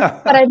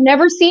 yeah. But I've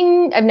never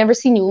seen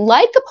you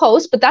like a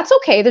post, but that's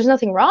okay. There's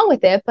nothing wrong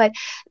with it. But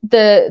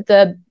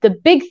the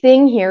big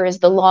thing here is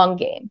the long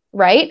game,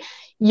 right?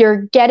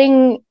 You're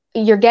looking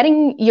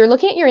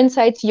at your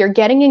insights, you're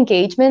getting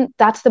engagement.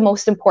 That's the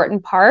most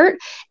important part.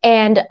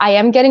 And I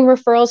am getting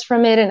referrals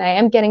from it, and I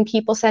am getting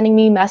people sending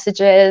me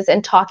messages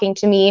and talking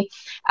to me.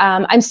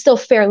 I'm still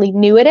fairly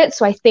new at it,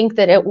 so I think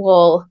that it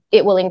will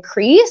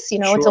increase.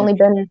 Sure. It's only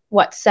been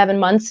 7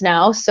 months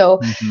now, so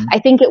mm-hmm. I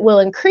think it will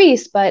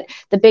increase. But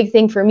the big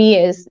thing for me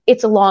is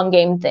it's a long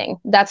game thing.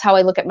 That's how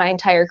I look at my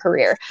entire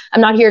career.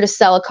 I'm not here to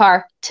sell a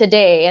car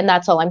today, and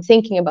that's all I'm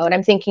thinking about.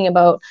 I'm thinking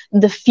about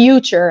the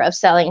future of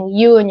selling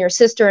you and your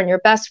sister and your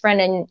best friend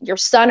and your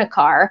son a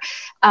car.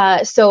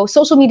 So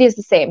social media is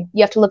the same.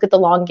 You have to look at the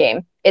long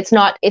game. It's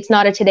not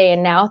a today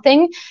and now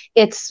thing.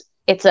 It's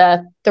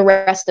the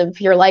rest of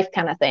your life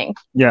kind of thing.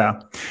 Yeah,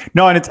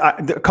 no, and it's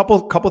a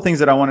couple things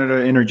that I wanted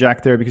to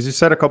interject there, because you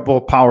said a couple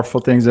of powerful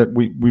things that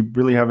we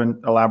really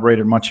haven't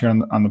elaborated much here on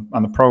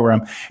the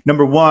program.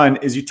 Number one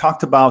is you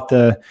talked about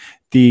the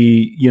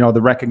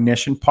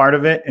recognition part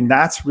of it, and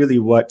that's really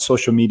what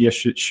social media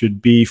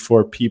should be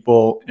for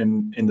people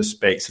in the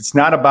space. It's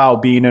not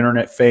about being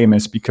internet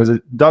famous, because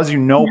it does you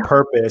no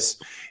purpose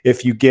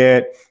if you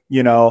get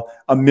 1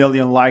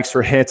 million likes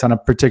or hits on a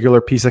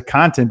particular piece of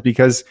content,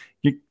 because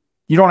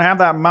you don't have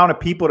that amount of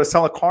people to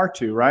sell a car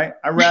to, right?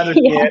 I'd rather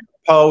get a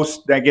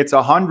post that gets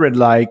 100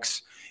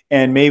 likes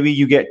and maybe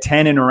you get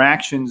 10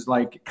 interactions,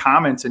 like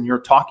comments, and you're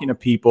talking to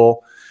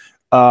people.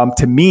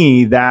 To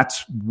me,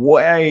 that's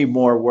way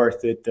more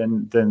worth it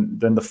than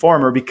the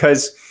former,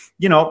 because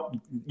you're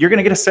going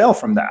to get a sale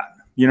from that.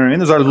 You know what I mean?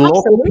 Those are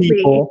local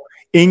people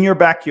in your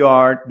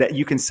backyard that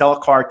you can sell a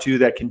car to,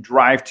 that can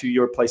drive to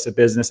your place of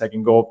business, that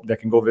can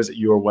go visit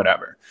you or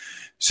whatever.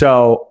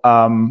 So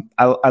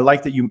I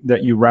like that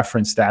you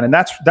referenced that, and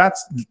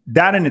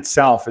that in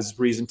itself is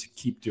reason to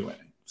keep doing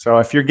it. So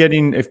if you're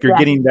getting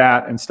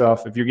that and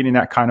stuff, if you're getting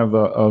that kind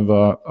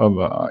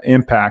of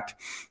impact,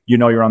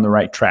 you're on the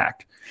right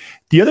track.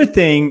 The other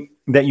thing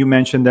that you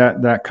mentioned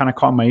that kind of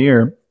caught my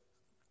ear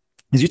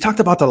is you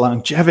talked about the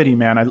longevity,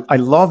 man. I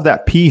love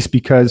that piece,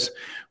 because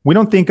we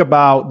don't think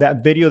about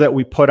that video that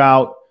we put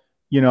out,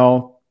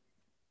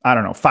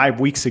 5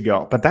 weeks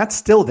ago, but that's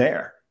still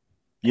there.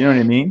 You know what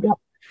I mean? Yep.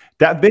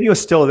 That video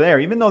is still there,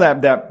 even though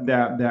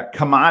that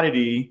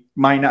commodity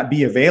might not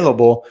be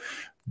available.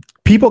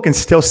 People can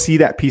still see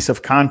that piece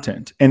of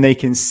content, and they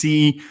can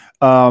see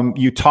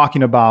you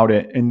talking about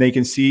it, and they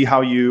can see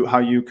how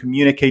you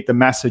communicate the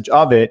message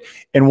of it.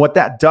 And what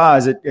that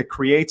does, it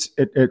creates,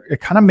 it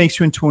kind of makes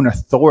you into an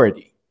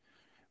authority,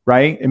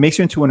 right? It makes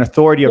you into an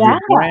authority of your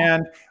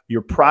brand,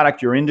 your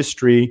product, your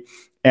industry.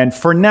 And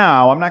for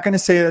now, I'm not going to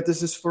say that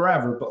this is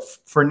forever, but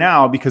for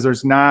now, because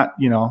there's not,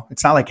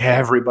 it's not like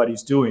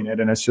everybody's doing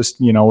it, and it's just,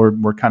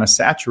 we're kind of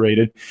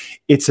saturated.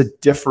 It's a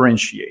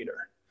differentiator.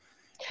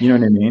 You know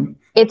what I mean?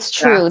 It's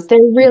true. There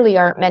really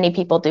aren't many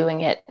people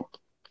doing it.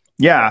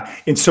 Yeah.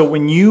 And so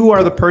when you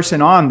are the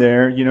person on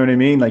there, you know what I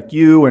mean? Like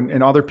you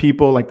and other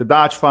people like the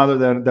Dodge Father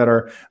that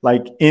are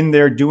like in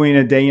there doing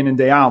it day in and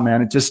day out,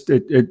 man,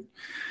 you're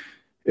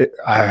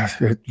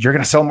going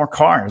to sell more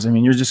cars. I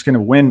mean, you're just going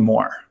to win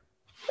more.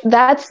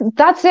 That's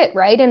it,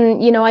 right?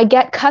 And, I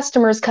get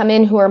customers come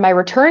in who are my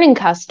returning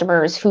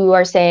customers who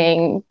are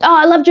saying, oh,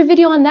 I loved your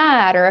video on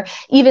that. Or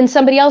even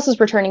somebody else's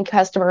returning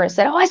customer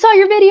said, oh, I saw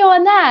your video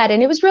on that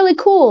and it was really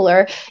cool.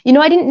 Or,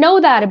 I didn't know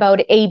that about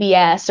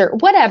ABS or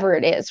whatever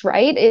it is,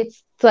 right?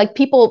 It's like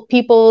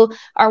people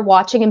are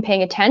watching and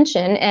paying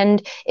attention,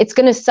 and it's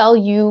going to sell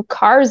you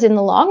cars in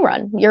the long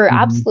run. You're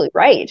absolutely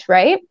right?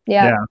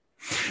 Yeah.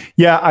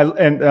 Yeah,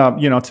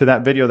 to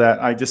that video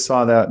that I just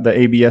saw, the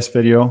ABS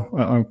video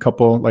a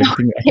couple, I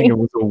think it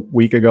was a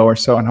week ago or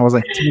so, and I was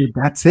like, dude,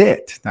 that's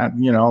it.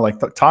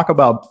 That, talk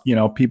about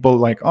people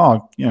like,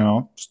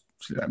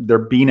 they're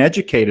being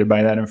educated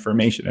by that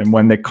information, and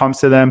when it comes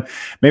to them,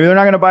 maybe they're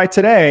not going to buy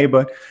today,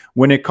 but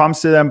when it comes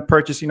to them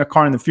purchasing a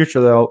car in the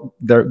future,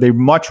 they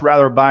much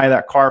rather buy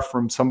that car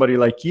from somebody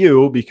like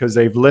you because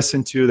they've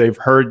listened to, they've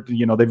heard,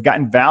 they've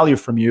gotten value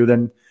from you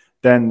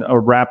than a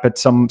rep at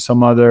some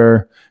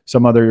other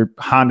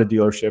Honda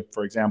dealership,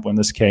 for example, in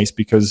this case,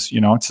 because,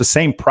 it's the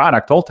same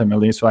product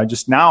ultimately. So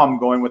I'm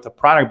going with the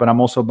product, but I'm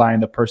also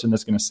buying the person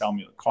that's going to sell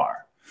me the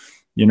car.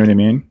 You know what I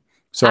mean?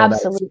 So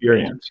absolutely. That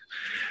experience.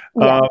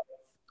 Yeah.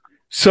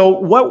 So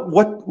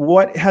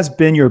what has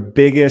been your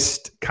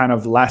biggest kind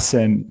of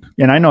lesson?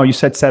 And I know you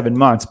said 7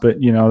 months,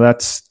 but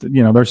that's,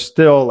 there's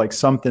still like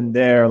something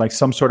there, like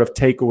some sort of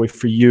takeaway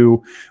for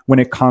you when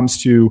it comes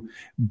to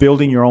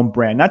building your own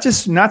brand,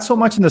 not so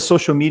much in the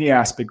social media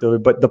aspect of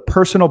it, but the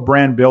personal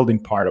brand building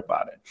part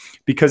about it,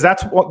 because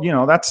that's what,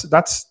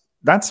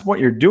 that's what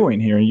you're doing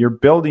here. You're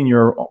building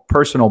your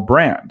personal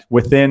brand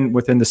within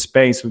the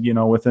space,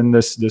 within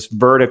this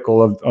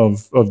vertical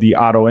of the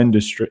auto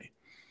industry.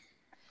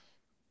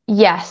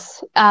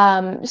 Yes.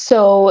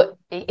 So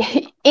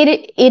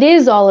it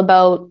is all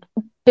about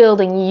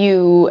building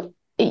you,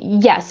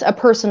 yes, a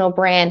personal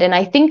brand. And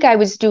I think I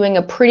was doing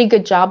a pretty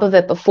good job of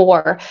it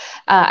before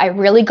I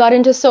really got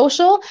into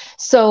social.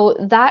 So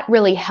that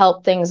really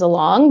helped things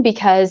along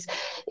because,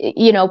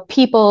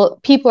 people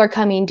are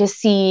coming to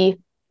see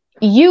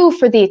you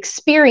for the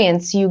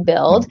experience you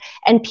build,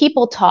 and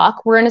people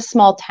talk. We're in a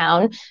small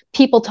town.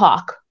 People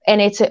talk. And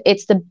it's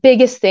the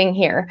biggest thing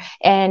here.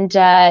 And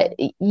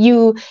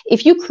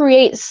if you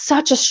create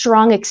such a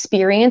strong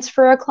experience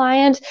for a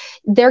client,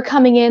 they're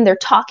coming in, they're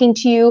talking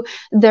to you,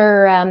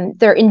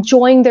 they're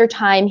enjoying their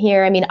time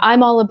here. I mean,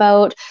 I'm all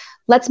about,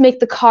 let's make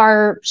the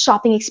car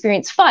shopping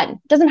experience fun.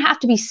 It doesn't have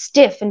to be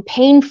stiff and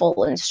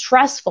painful and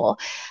stressful.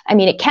 I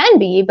mean, it can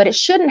be, but it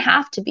shouldn't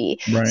have to be.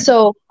 Right.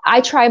 So I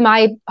try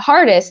my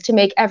hardest to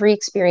make every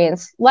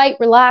experience light,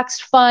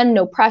 relaxed, fun,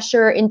 no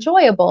pressure,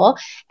 enjoyable.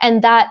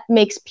 And that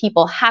makes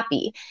people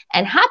happy.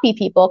 And happy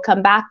people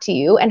come back to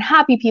you, and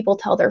happy people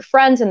tell their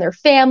friends and their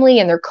family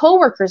and their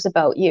coworkers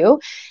about you.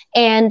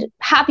 And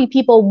happy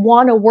people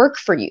want to work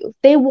for you.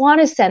 They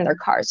want to send their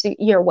cars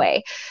your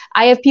way.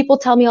 I have people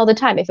tell me all the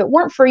time, if it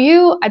weren't for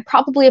you, I'd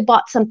probably have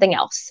bought something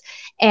else.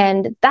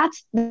 And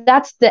that's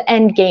the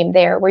end game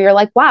there, where you're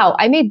like, wow,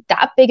 I made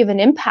that big of an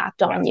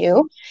impact on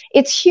you.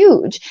 It's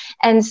huge.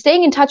 And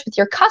staying in touch with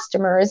your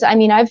customers. I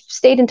mean, I've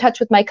stayed in touch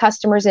with my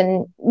customers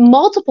in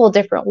multiple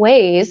different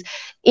ways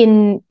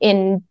in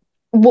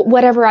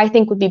whatever I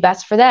think would be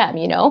best for them,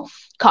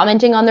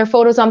 commenting on their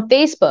photos on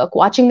Facebook,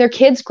 watching their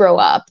kids grow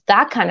up,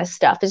 that kind of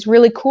stuff is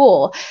really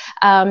cool.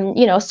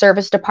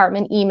 Service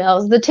department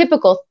emails, the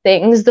typical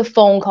things, the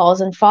phone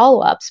calls and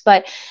follow-ups.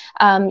 But,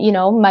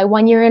 my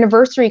 1-year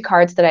anniversary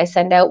cards that I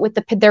send out with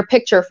their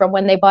picture from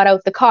when they bought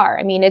out the car.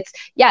 I mean, it's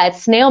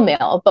snail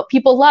mail, but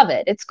people love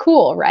it. It's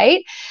cool,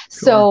 right?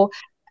 Sure.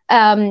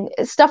 So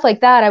stuff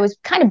like that, I was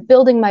kind of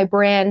building my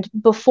brand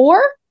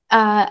before.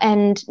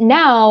 And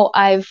now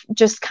I've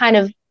just kind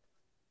of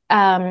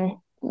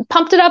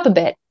pumped it up a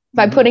bit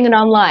by putting it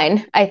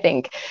online, I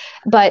think.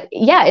 But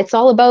yeah, it's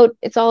all about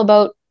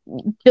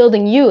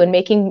building you and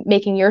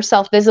making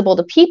yourself visible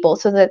to people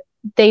so that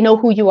they know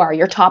who you are.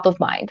 You're top of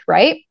mind,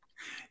 right?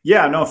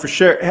 Yeah, no, for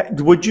sure.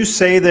 Would you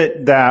say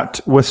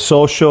that with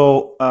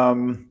social,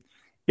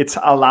 it's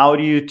allowed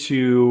you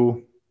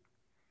to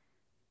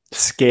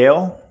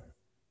scale?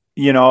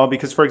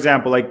 Because for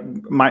example, like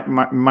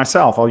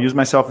myself, I'll use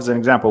myself as an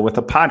example with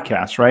a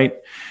podcast, right?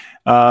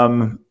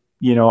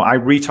 I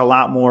reach a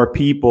lot more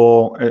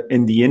people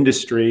in the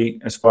industry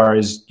as far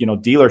as,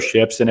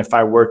 dealerships than if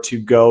I were to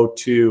go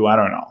to, I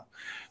don't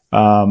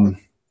know,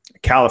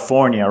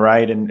 California,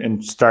 right?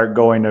 And start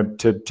going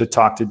to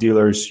talk to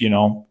dealers,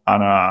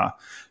 on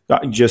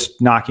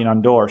just knocking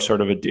on doors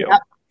sort of a deal.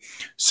 Yep.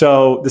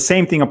 So the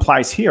same thing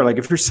applies here. Like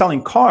if you're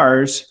selling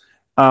cars,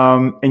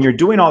 and you're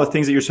doing all the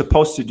things that you're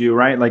supposed to do,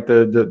 right? Like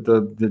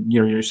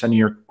you're sending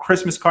your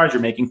Christmas cards,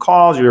 you're making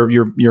calls, you're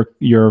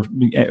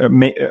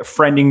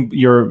friending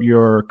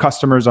your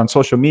customers on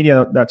social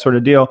media, that sort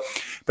of deal.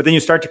 But then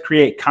you start to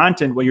create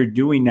content. What you're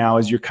doing now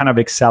is you're kind of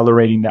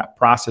accelerating that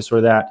process,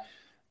 or that,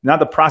 not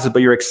the process,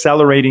 but you're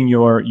accelerating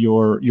your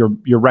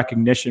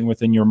recognition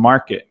within your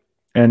market,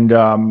 and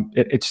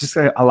it just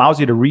allows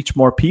you to reach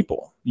more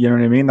people. You know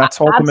what I mean? That's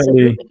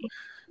ultimately. Absolutely.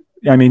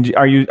 I mean,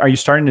 are you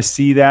starting to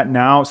see that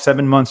now,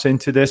 7 months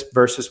into this,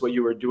 versus what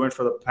you were doing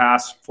for the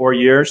past 4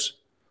 years?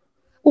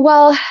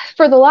 Well,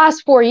 for the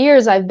last 4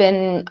 years, I've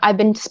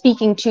been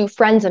speaking to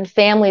friends and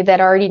family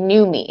that already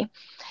knew me.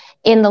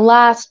 In the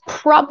last,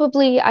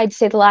 probably, I'd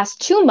say the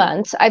last 2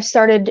 months, I've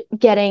started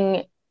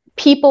getting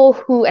people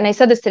who, and I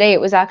said this today,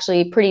 it was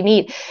actually pretty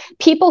neat,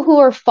 people who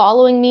are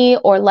following me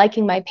or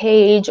liking my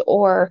page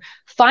or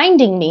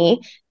finding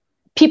me,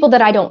 people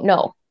that I don't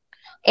know.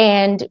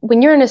 And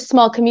when you're in a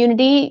small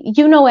community,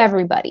 you know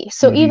everybody.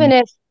 So even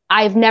if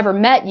I've never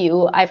met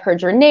you, I've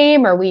heard your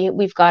name, or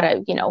we've got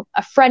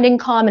a friend in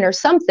common or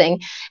something.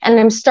 And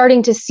I'm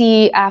starting to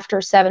see after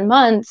 7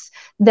 months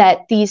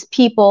that these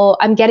people,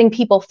 I'm getting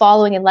people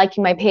following and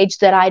liking my page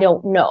that I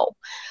don't know,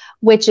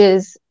 which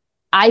is,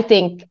 I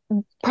think,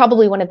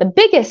 probably one of the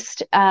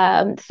biggest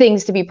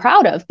things to be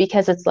proud of,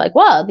 because it's like,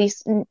 well,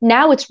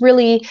 now it's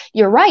really,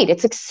 you're right,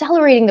 it's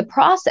accelerating the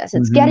process.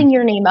 It's getting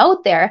your name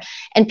out there,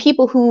 and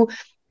people who,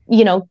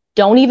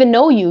 don't even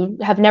know you,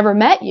 have never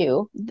met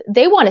you,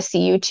 they want to see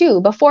you too.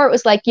 Before it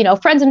was like,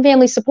 friends and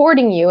family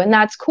supporting you, and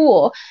that's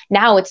cool.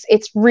 Now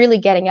it's really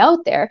getting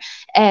out there,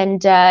 and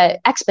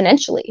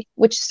exponentially,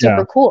 which is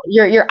super cool.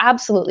 You're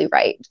absolutely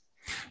right.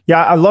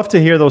 Yeah, I love to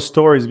hear those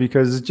stories,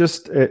 because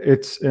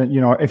it's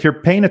if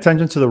you're paying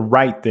attention to the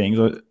right things,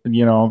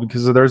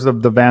 because there's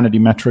the vanity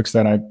metrics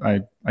that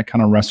I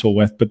kind of wrestle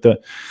with, but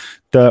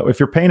if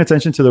you're paying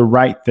attention to the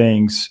right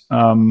things,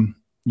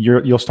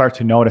 you'll start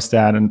to notice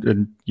that,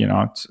 and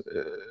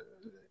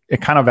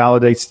it kind of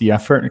validates the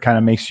effort. It kind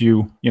of makes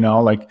you,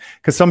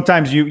 because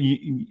sometimes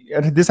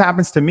this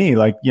happens to me.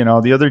 Like,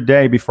 the other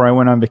day before I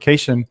went on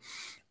vacation,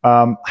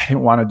 I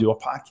didn't want to do a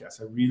podcast.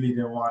 I really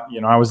didn't want,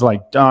 I was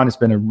like, done. It's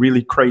been a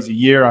really crazy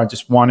year. I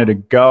just wanted to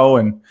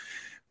go.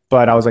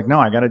 But I was like, no,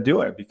 I got to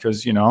do it,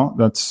 because,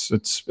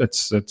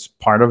 it's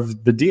part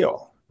of the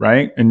deal.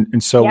 Right.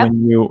 And so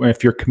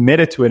if you're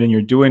committed to it and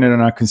you're doing it on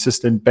a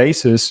consistent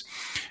basis,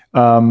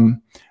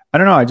 I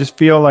don't know. I just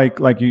feel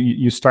like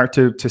you start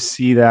to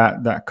see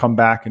that come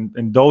back,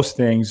 and those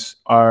things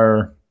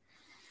are,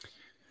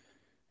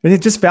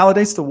 it just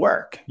validates the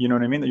work, you know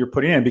what I mean, that you're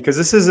putting in,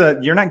 because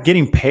you're not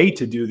getting paid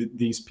to do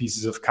these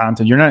pieces of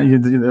content.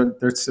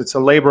 It's a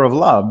labor of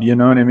love, you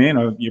know what I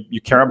mean?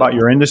 You care about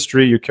your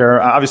industry. You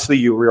care, obviously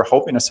you're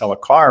hoping to sell a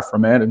car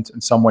from it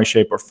in some way,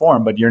 shape or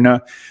form, but you're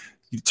not,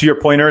 to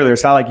your point earlier,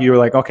 it's not like you were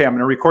like, okay, I'm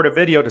going to record a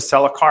video to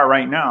sell a car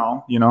right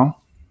now,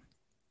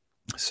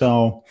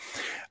 So,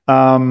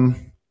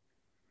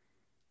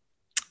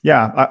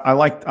 yeah, I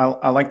like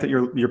that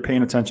you're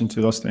paying attention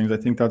to those things. I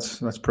think that's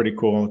pretty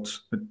cool.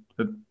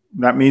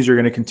 That means you're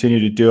going to continue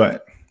to do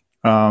it.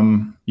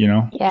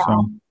 Yeah.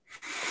 So.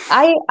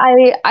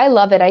 I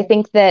love it. I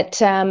think that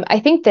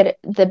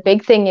the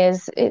big thing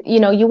is,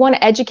 you want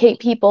to educate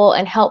people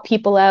and help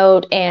people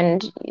out,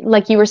 and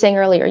like you were saying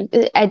earlier,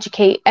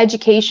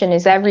 education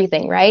is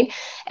everything, right?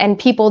 And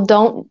people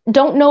don't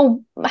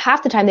know,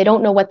 half the time they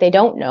don't know what they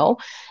don't know,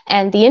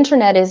 and the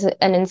internet is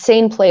an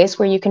insane place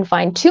where you can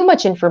find too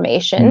much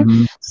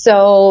information.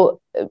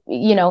 So,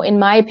 in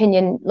my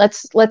opinion,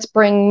 let's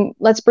bring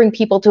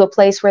people to a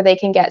place where they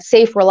can get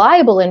safe,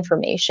 reliable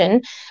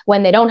information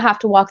when they don't have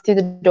to walk through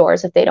the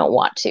doors if they don't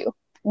want to,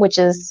 which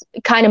is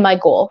kind of my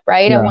goal,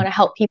 right? Yeah. I want to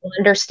help people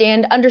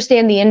understand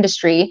the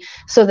industry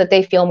so that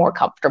they feel more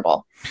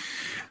comfortable.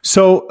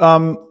 So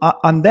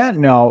on that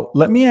note,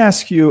 let me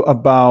ask you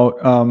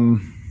about,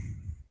 I'm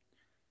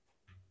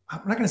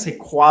not going to say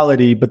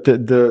quality, but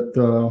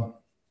the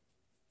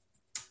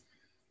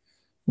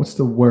what's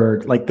the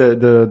word? Like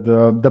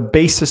the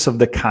basis of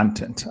the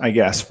content, I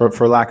guess,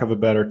 for lack of a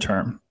better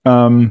term.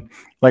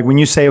 Like when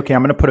you say, okay,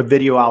 I'm going to put a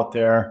video out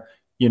there,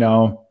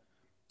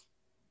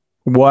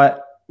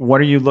 what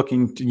are you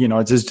looking to,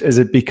 is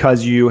it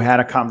because you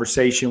had a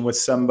conversation with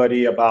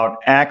somebody about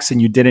X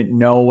and you didn't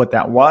know what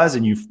that was,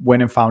 and you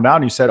went and found out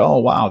and you said, oh,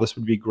 wow, this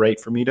would be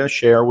great for me to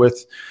share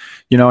with,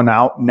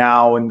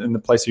 now in the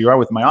place that you are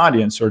with my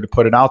audience, or to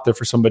put it out there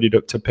for somebody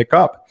to pick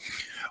up?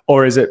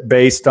 Or is it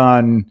based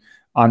on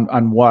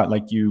what?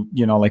 Like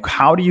like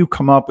how do you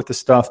come up with the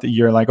stuff that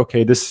you're like,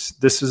 okay, this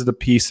is the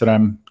piece that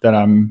I'm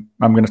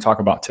going to talk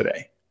about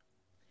today?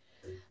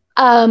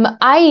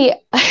 I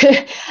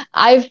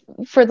I've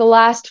for the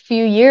last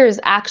few years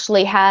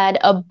actually had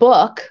a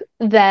book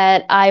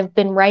that I've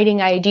been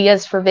writing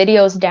ideas for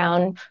videos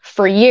down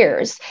for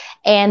years.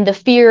 And the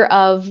fear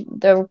of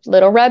the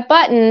little red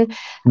button,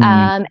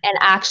 and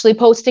actually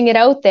posting it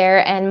out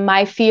there, and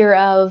my fear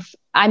of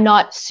I'm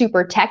not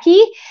super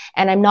techie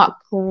and I'm not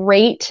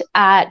great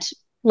at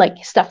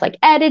like stuff like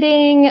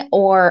editing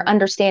or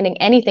understanding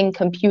anything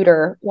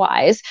computer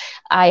wise.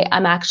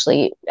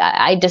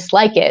 I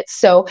dislike it.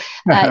 So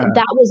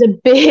that was a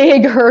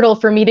big hurdle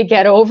for me to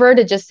get over,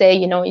 to just say,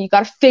 you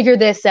got to figure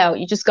this out.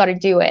 You just got to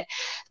do it.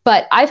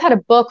 But I've had a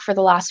book for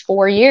the last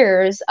 4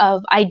 years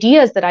of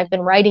ideas that I've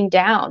been writing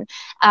down.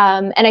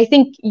 And I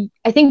think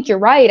you're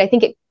right. I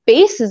think it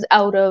bases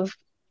out of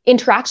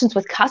interactions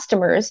with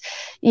customers.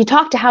 You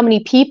talk to how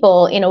many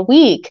people in a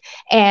week,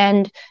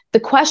 and the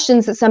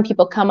questions that some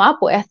people come up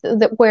with,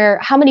 where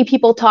how many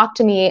people talk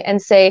to me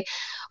and say,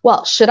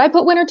 well, should I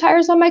put winter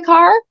tires on my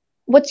car?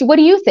 What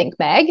do you think,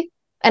 Meg?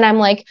 And I'm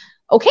like,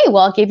 okay, well,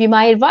 I'll give you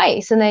my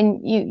advice. And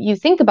then you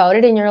think about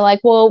it and you're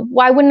like, well,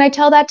 why wouldn't I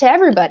tell that to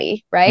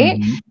everybody? Right.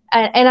 Mm-hmm.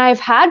 And I've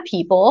had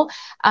people,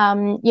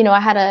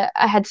 I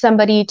had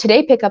somebody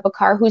today pick up a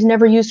car who's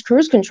never used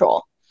cruise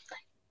control.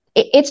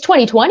 It's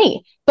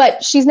 2020,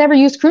 but she's never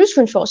used cruise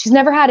control. She's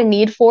never had a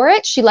need for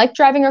it. She liked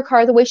driving her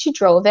car the way she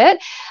drove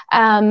it.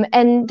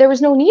 And there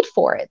was no need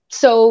for it.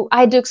 So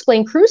I had to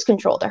explain cruise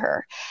control to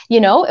her,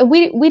 and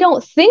we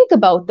don't think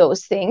about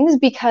those things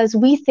because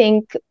we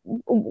think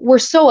we're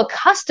so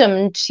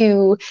accustomed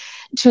to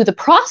the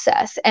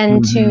process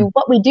and to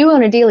what we do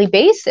on a daily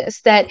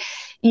basis that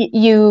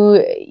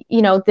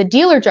the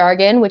dealer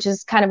jargon, which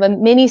is kind of a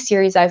mini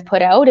series I've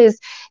put out,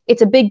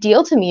 it's a big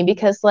deal to me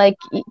because like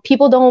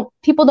people don't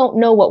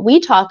know what we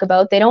talk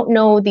about. They don't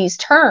know these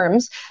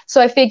terms. So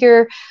I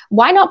figure,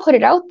 why not put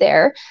it out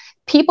there?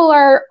 People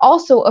are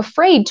also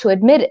afraid to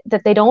admit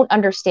that they don't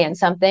understand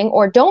something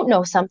or don't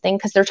know something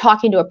because they're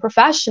talking to a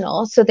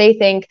professional. So they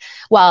think,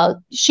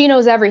 well, she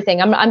knows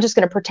everything. I'm just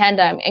going to pretend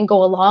and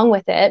go along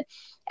with it.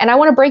 And I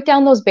want to break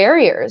down those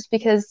barriers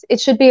because it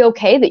should be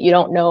okay that you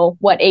don't know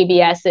what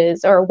ABS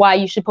is or why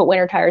you should put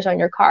winter tires on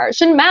your car. It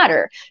shouldn't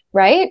matter,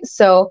 right?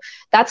 So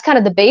that's kind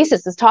of the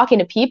basis, is talking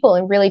to people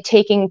and really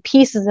taking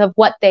pieces of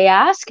what they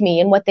ask me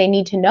and what they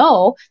need to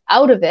know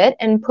out of it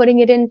and putting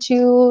it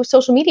into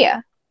social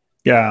media.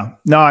 Yeah,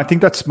 no, I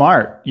think that's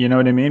smart. You know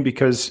what I mean?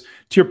 Because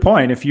to your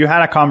point, if you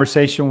had a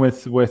conversation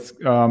with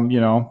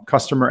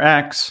customer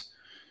X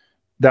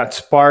that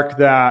sparked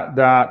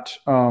that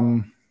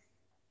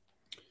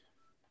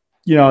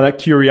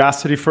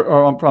curiosity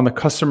on the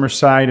customer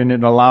side, and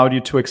it allowed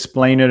you to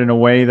explain it in a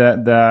way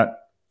that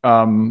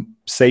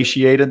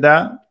satiated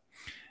that,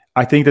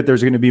 I think that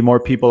there's going to be more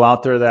people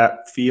out there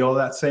that feel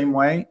that same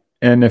way.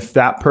 And if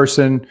that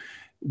person,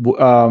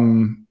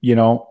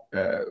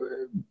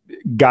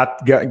 got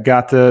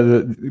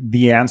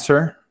the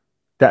answer,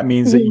 that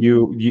means that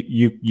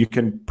you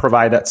can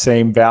provide that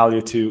same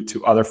value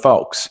to other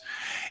folks.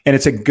 And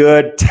it's a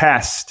good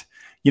test.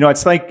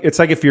 It's like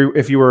if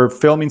you were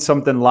filming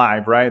something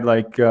live, right?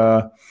 Like,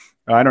 I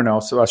don't know,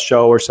 so a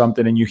show or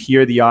something, and you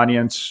hear the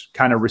audience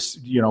kind of,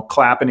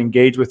 clap and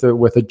engage with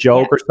a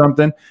joke or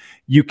something,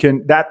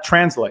 that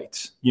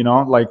translates,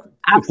 like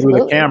Absolutely.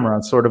 through the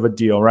camera, sort of a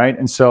deal. Right.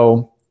 And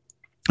so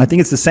I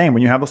think it's the same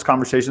when you have those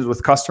conversations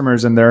with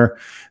customers and they're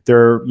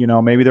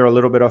maybe they're a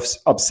little bit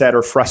upset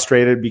or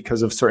frustrated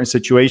because of certain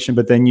situation,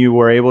 but then you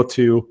were able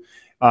to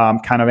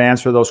kind of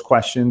answer those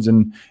questions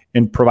and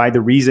provide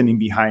the reasoning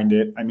behind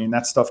it. I mean,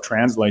 that stuff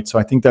translates. So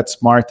I think that's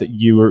smart that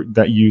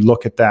you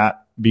look at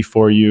that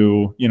before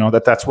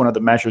that's one of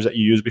the measures that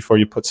you use before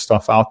you put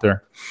stuff out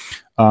there.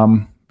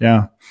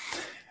 Yeah.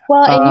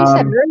 Well, and you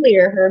said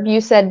earlier, Herb,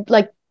 you said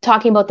like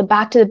talking about the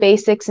back to the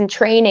basics and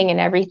training and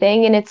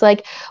everything. And it's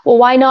like, well,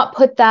 why not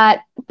put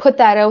that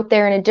out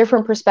there in a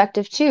different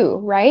perspective too,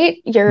 right?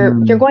 You're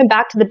going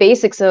back to the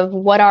basics of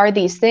what are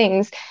these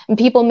things, and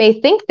people may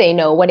think they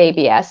know what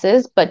ABS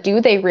is, but do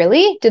they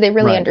really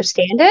right.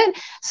 understand it?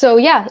 So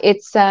yeah,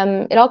 it's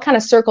it all kind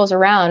of circles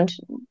around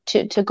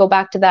to go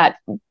back to that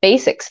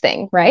basics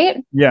thing,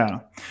 right? Yeah.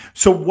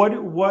 So what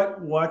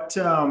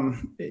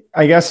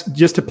I guess,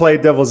 just to play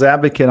devil's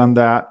advocate on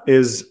that,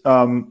 is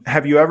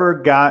have you ever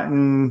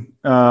gotten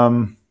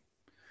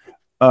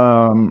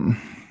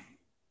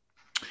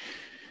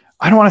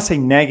I don't want to say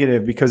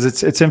negative because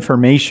it's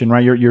information,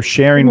 right? You're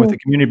sharing with the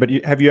community, but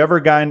have you ever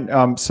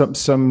gotten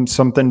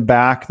something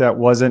back that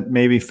wasn't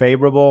maybe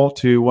favorable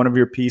to one of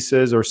your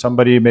pieces, or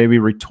somebody maybe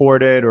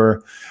retorted,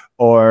 or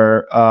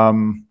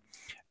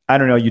I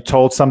don't know, you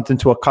told something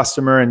to a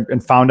customer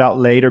and found out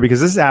later? Because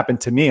this has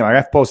happened to me. Like,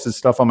 I've posted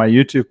stuff on my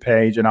YouTube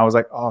page and I was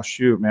like, oh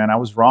shoot, man, I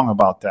was wrong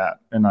about that.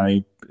 And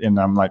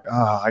I'm like,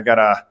 oh, I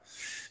gotta,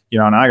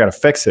 now I gotta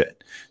fix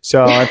it.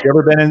 So have you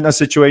ever been in a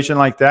situation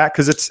like that?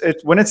 Because it's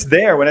when it's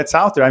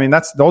out there. I mean,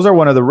 those are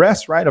one of the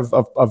risks, right,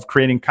 of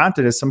creating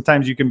content, is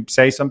sometimes you can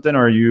say something,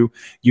 or you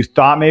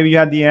thought maybe you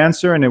had the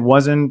answer and it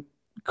wasn't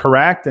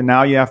correct, and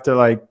now you have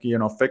to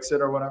fix it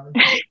or whatever.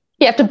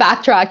 You have to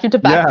backtrack. You have to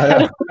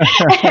backtrack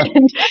Yeah.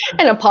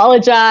 and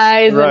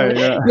apologize. Right.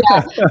 Yeah.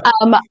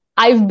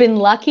 I've been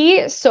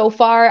lucky so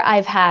far.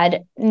 I've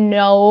had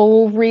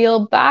no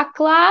real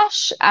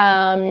backlash.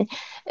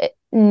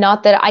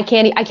 Not that I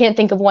can't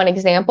think of one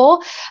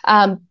example,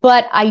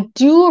 but I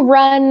do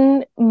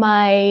run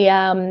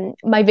my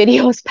my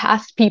videos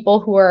past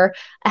people who are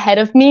ahead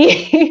of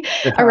me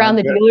around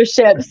the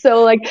dealership.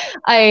 So like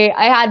I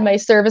had my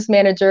service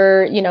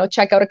manager,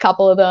 check out a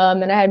couple of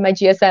them, and I had my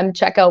GSM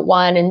check out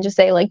one and just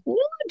say like,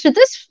 did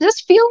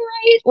this feel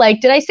right?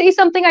 Like, did I say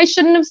something I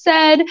shouldn't have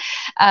said?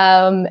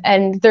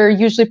 And they're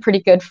usually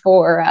pretty good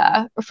for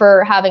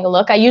having a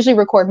look. I usually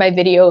record my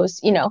videos,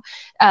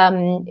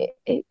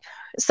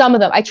 some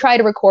of them, I try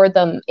to record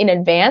them in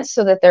advance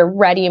so that they're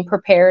ready and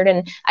prepared,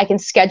 and I can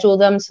schedule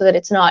them so that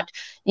it's not,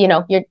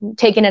 you're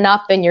taking a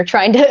nap and you're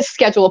trying to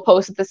schedule a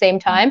post at the same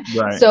time.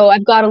 Right. So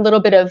I've got a little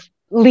bit of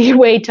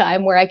leeway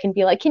time where I can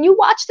be like, can you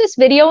watch this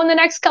video in the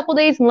next couple of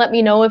days and let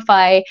me know if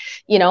I,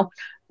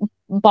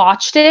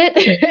 botched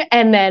it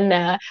and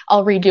then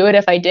I'll redo it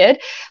if I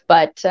did.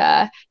 But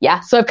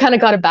so I've kind of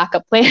got a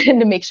backup plan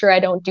to make sure I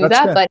don't do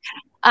that. Good. But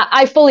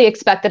I fully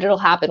expect that it'll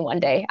happen one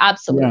day.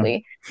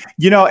 Absolutely.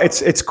 Yeah.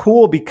 It's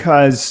cool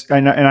because,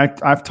 and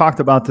I've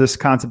talked about this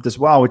concept as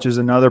well, which is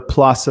another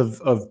plus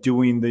of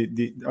doing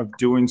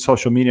doing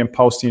social media and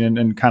posting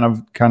and kind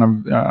of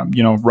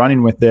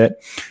running with it,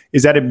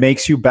 is that it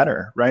makes you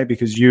better, right?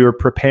 Because you're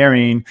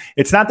preparing.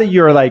 It's not that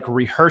you're like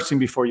rehearsing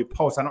before you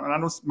post. I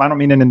don't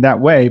mean it in that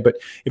way, but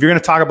if you're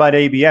going to talk about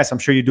ABS, I'm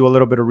sure you do a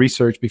little bit of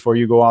research before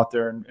you go out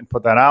there and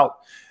put that out.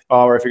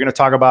 Or if you're going to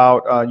talk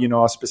about,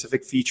 a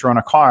specific feature on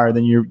a car,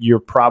 then you're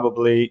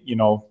probably,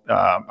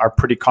 are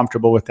pretty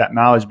comfortable with that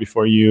knowledge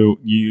before you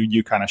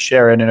kind of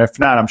share it. And if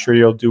not, I'm sure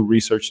you'll do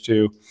research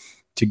to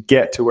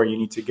get to where you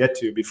need to get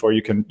to before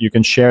you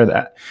can share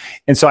that.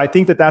 And so I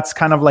think that that's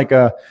kind of like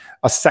a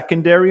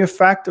secondary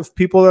effect of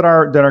people that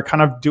are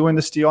kind of doing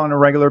this deal on a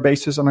regular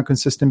basis, on a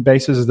consistent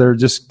basis.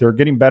 They're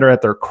getting better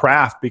at their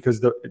craft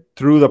because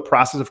through the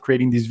process of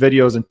creating these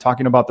videos and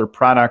talking about their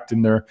product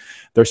and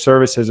their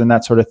services and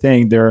that sort of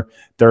thing, they're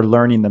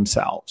learning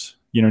themselves.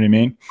 You know what I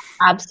mean?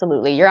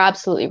 Absolutely. You're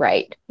absolutely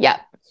right. Yeah.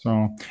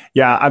 So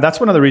yeah, that's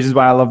one of the reasons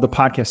why I love the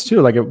podcast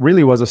too. Like, it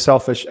really was a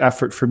selfish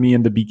effort for me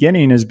in the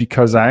beginning, is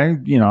because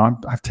I've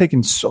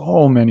taken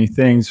so many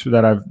things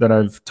that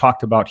I've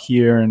talked about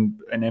here and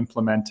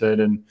implemented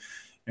and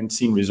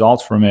seen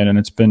results from it. And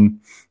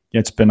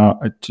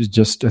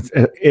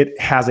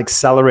it has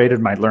accelerated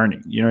my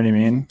learning. You know what I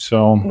mean?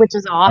 So, which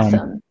is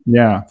awesome.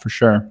 Yeah, for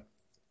sure.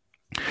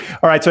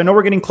 All right. So I know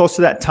we're getting close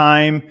to that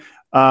time.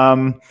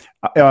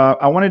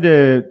 I wanted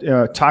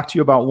to talk to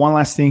you about one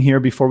last thing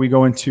here before we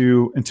go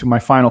into my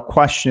final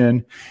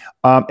question.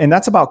 And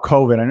that's about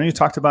COVID. I know you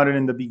talked about it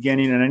in the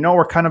beginning, and I know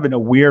we're kind of in a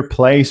weird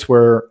place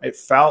where it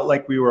felt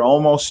like we were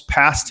almost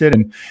past it.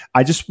 And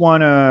I just want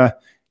to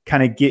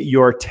kind of get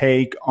your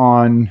take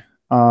on,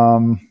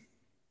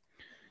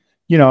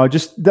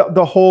 just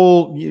the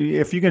whole,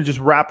 if you can just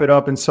wrap it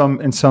up in some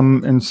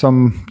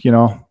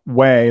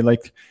way,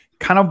 like,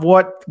 kind of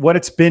what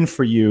it's been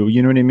for you.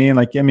 You know what I mean?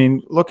 Like,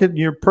 look at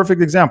your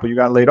perfect example. You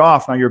got laid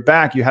off. Now you're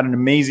back. You had an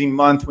amazing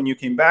month when you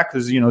came back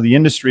because, the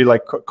industry,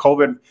 like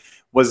COVID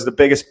was the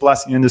biggest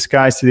blessing in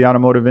disguise to the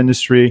automotive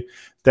industry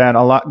that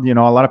a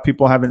lot of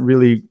people haven't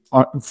really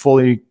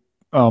fully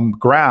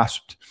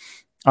grasped.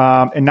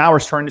 And now we're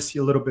starting to see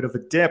a little bit of a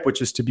dip,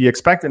 which is to be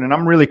expected. And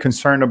I'm really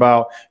concerned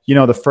about,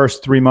 the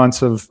first 3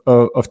 months of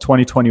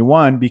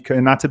 2021,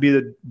 because not to be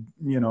the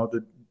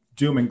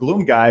doom and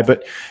gloom guy,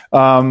 but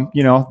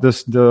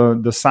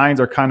the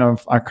signs are kind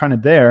of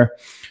there.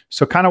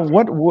 So kind of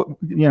what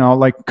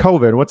like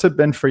COVID, what's it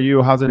been for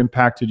you? How's it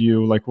impacted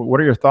you? Like, what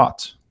are your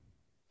thoughts?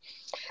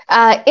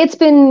 It's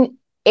been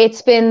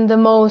the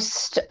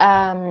most,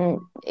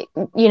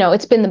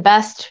 it's been the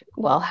best.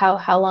 Well,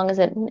 how long is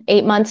it?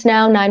 8 months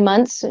now, 9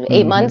 months,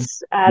 8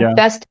 months,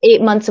 best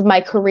 8 months of my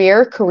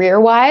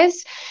career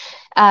wise.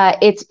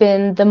 It's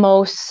been the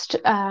most,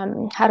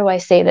 how do I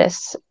say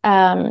this?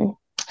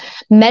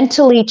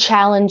 Mentally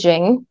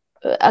challenging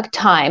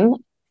time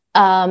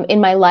in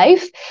my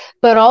life,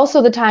 but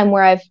also the time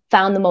where I've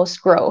found the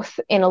most growth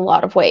in a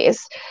lot of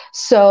ways.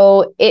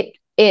 So it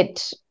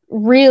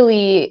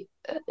really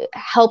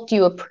helped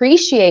you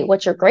appreciate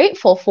what you're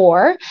grateful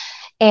for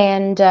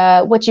and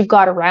what you've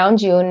got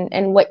around you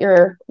and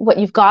what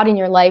you've got in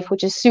your life,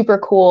 which is super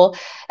cool.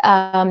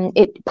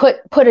 It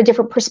put a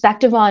different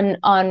perspective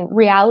on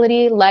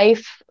reality,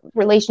 life,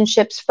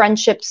 relationships,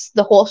 friendships,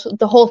 the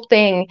whole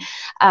thing.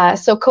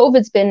 So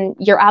COVID's been,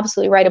 you're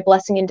absolutely right, a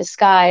blessing in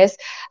disguise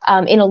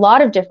in a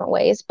lot of different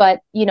ways. But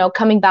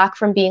coming back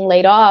from being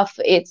laid off,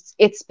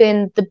 it's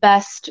been the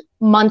best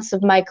months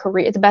of my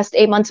career, the best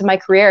 8 months of my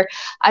career.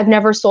 I've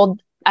never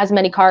sold as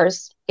many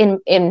cars in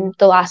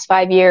the last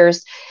 5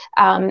 years.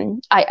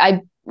 I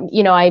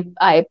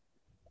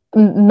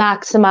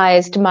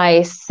maximized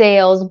my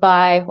sales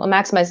by, well,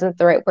 maximize isn't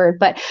the right word,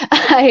 but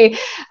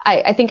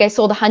I think I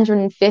sold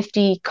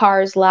 150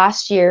 cars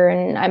last year,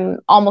 and I'm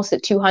almost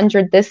at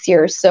 200 this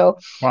year. So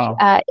wow.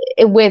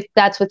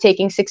 That's with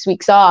taking 6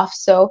 weeks off.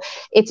 So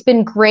it's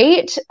been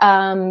great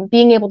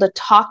being able to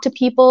talk to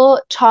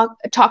people, talk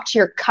to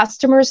your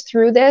customers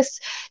through this,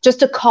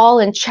 just to call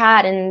and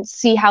chat and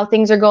see how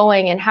things are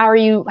going and how are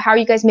you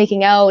guys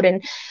making out,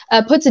 and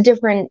puts a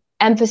different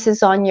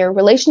emphasis on your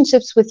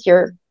relationships with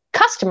your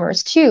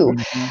customers too,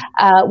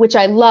 which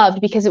I loved,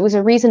 because it was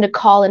a reason to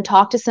call and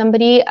talk to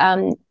somebody.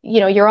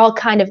 You're all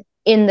kind of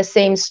in the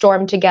same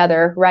storm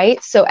together,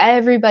 right? So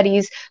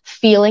everybody's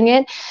feeling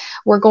it.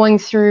 We're going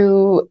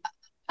through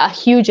a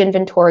huge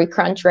inventory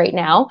crunch right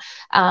now,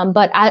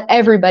 but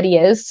everybody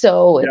is,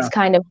 so it's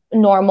kind of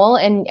normal.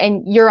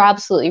 And you're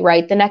absolutely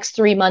right. The next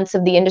 3 months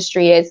of the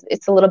industry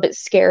it's a little bit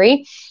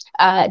scary.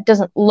 It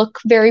doesn't look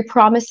very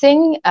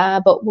promising,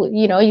 but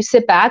you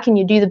sit back and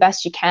you do the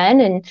best you can,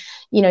 and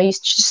you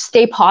just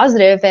stay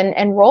positive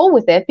and roll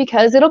with it,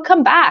 because it'll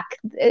come back.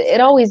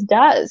 It always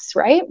does,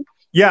 right?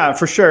 Yeah,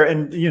 for sure.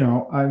 And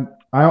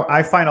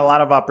I find a lot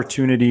of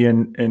opportunity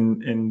in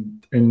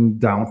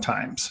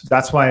downtimes.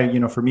 That's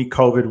why for me,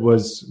 COVID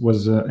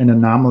was an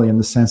anomaly in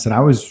the sense that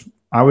I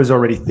was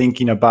already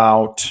thinking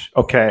about,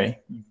 okay,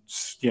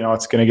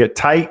 it's going to get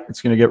tight,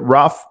 it's going to get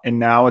rough, and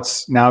now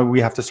we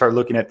have to start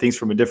looking at things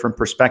from a different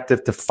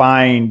perspective to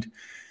find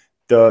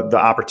the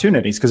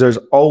opportunities, because there's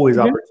always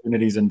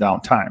opportunities in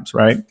downtimes,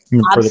 right?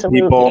 For the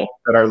people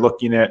that are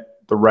looking at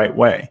the right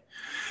way.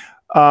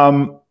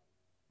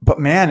 But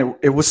man,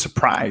 it was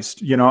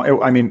surprised.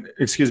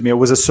 It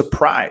was a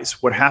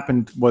surprise. What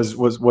happened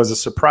was a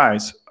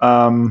surprise.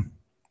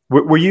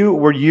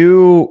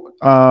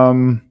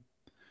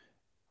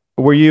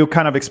 Were you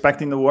kind of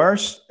expecting the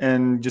worst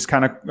and just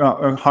kind of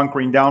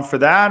hunkering down for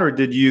that, or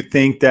did you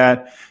think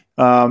that,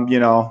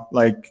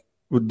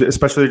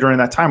 especially during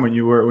that time when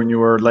you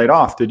were laid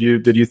off, did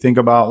you think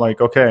about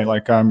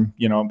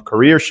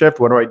career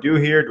shift? What do I do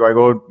here? Do I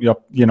go?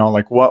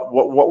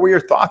 What were your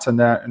thoughts on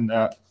that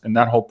and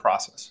that whole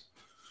process?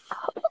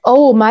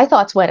 Oh, my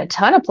thoughts went a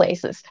ton of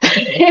places.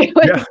 It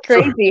was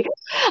crazy.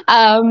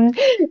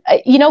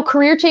 Sure.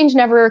 Career change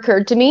never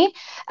occurred to me.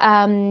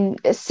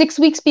 6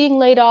 weeks being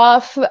laid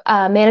off,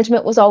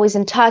 management was always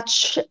in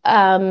touch.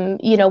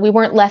 We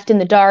weren't left in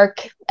the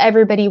dark.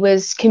 Everybody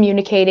was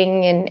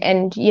communicating,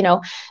 and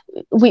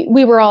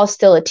we were all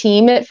still a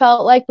team, it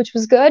felt like, which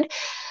was good.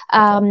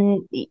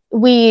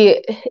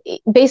 We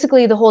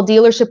basically, the whole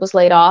dealership was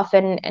laid off,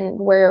 and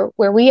where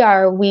we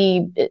are,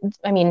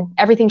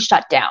 everything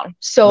shut down.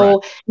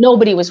 So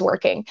nobody was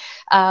working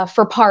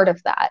for part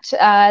of that.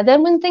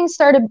 Then when things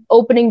started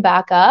opening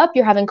back up,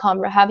 you're having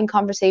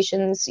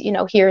conversations,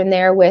 here and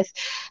there with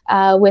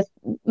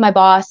my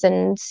boss,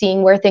 and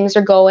seeing where things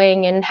are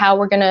going and how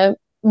we're going to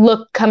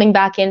look coming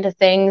back into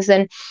things.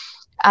 And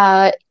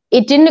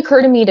it didn't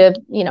occur to me to,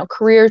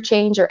 career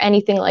change or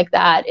anything like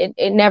that.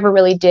 It never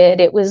really did.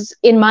 It was,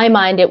 in my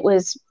mind,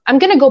 I'm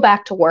going to go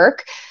back to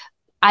work.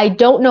 I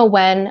don't know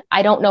when,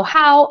 I don't know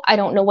how, I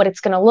don't know what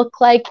it's going to look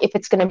like, if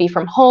it's going to be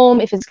from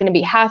home, if it's going to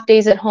be half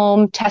days at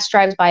home, test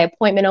drives by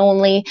appointment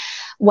only,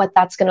 what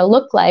that's going to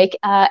look like.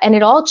 And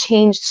it all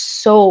changed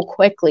so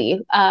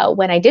quickly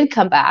when I did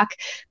come back.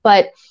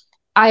 But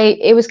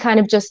it was kind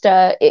of just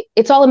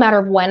it's all a matter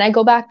of when I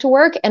go back to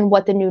work and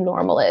what the new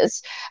normal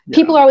is. Yeah.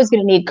 People are always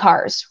going to need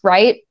cars,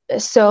 right?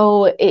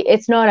 So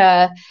it's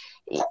not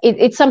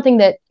it's something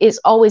that is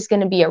always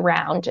going to be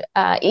around,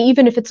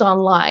 even if it's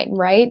online,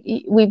 right?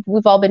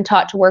 We've all been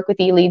taught to work with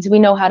e-leads. We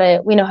know how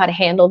to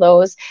handle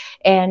those,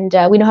 and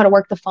we know how to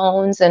work the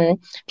phones. And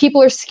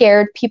people are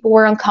scared, people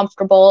were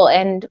uncomfortable,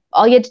 and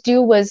all you had to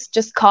do was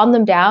just calm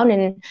them down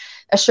and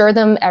assure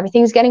them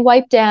everything's getting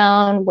wiped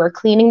down. We're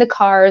cleaning the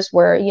cars.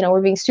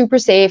 We're being super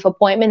safe,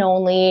 appointment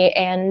only,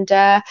 and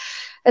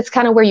that's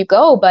kind of where you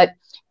go. But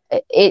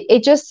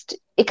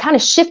it kind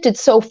of shifted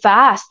so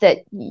fast that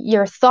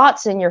your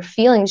thoughts and your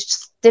feelings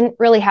just didn't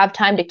really have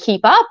time to keep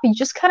up. You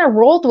just kind of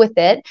rolled with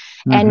it.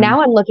 Mm-hmm. And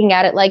now I'm looking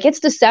at it like, it's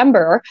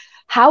December.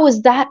 How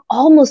is that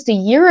almost a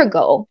year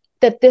ago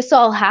that this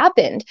all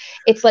happened?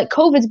 It's like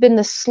COVID's been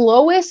the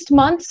slowest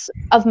months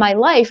of my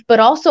life, but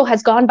also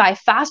has gone by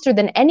faster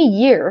than any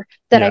year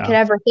that I could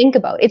ever think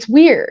about. It's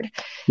weird.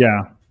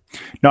 Yeah.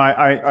 No,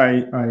 I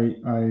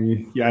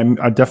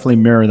definitely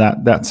mirror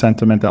that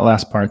sentiment, that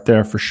last part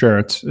there, for sure.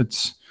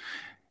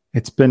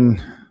 It's been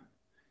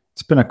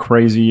a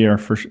crazy year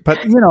for sure. But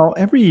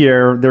every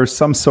year there's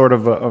some sort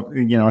of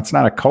it's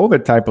not a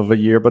COVID type of a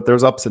year, but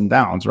there's ups and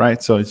downs,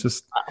 right? So it's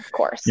just, of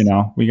course, we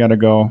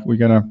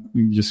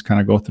just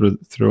kind of go through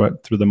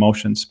the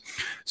motions.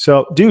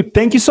 So, dude,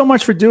 thank you so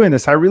much for doing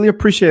this. I really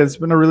appreciate it. It's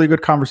been a really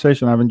good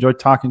conversation. I've enjoyed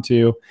talking to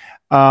you.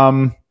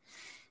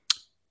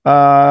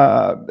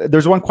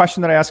 There's one question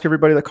that I ask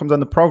everybody that comes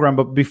on the program,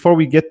 but before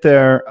we get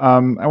there,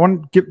 I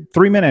want to give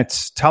 3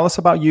 minutes. Tell us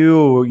about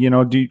you.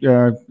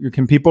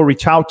 Can people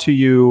reach out to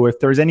you if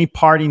there's any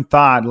parting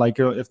thought, like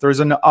if there's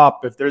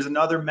if there's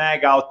another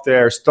mag out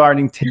there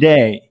starting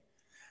today,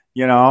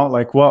 You know,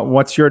 like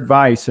what's your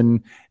advice,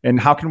 and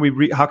how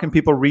can how can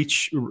people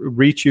reach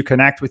you,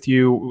 connect with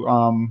you?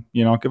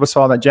 You know, give us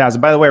all that jazz.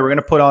 And by the way, we're going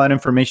to put all that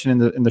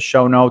information in the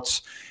show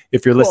notes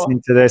if you're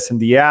listening to this in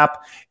the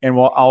app, and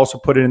I'll also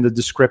put it in the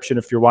description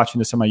if you're watching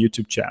this on my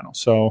YouTube channel.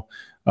 So,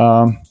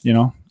 you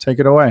know, take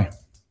it away.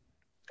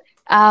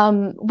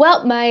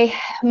 Well,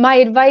 my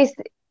advice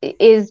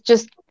is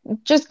just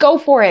go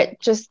for it.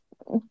 Just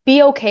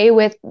be okay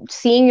with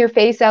seeing your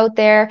face out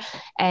there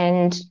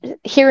and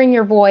hearing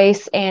your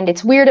voice. And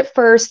it's weird at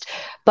first,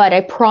 but I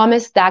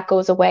promise that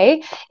goes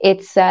away.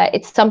 It's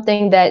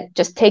something that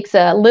just takes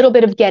a little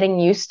bit of getting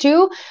used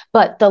to,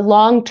 but the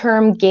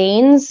long-term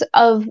gains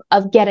of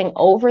getting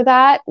over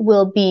that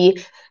will be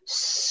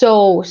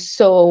so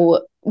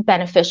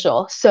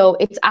beneficial. So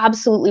it's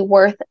absolutely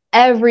worth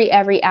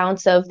every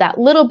ounce of that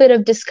little bit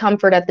of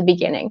discomfort at the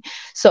beginning.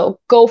 So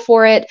go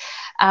for it.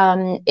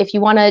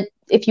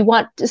 If you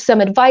want some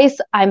advice,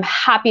 I'm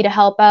happy to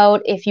help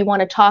out. If you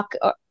want to talk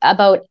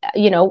about,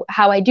 you know,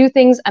 how I do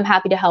things, I'm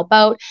happy to help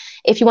out.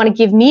 If you want to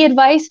give me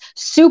advice,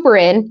 super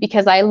in,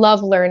 because I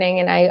love learning,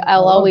 and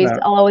I'll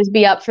always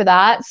be up for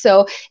that.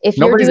 So if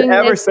nobody's you're doing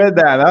ever said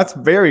that, that's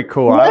very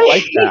cool. I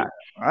like that.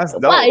 That's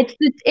dope. Well,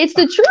 it's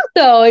the truth,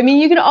 though. I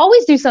mean, you can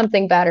always do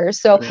something better.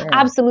 So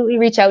absolutely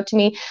reach out to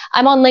me.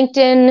 I'm on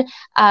LinkedIn,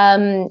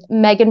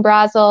 Megan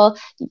Brazel,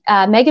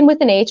 Megan with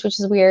an H, which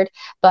is weird,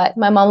 but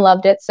my mom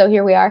loved it. So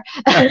here we are.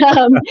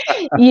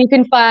 You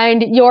can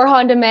find Your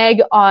Honda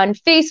Meg on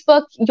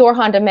Facebook, Your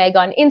Honda Meg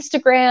on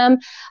Instagram,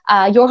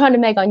 Your Honda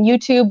Meg on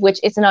YouTube, which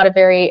is not a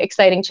very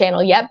exciting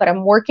channel yet, but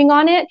I'm working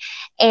on it.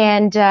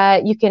 And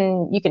you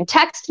can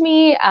text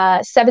me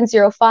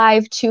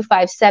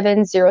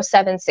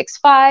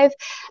 705-257-0765.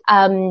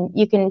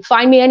 You can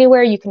find me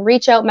anywhere. You can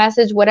reach out,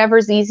 message,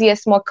 whatever's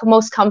easiest,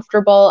 most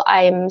comfortable.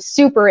 I'm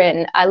super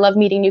in. I love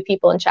meeting new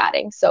people and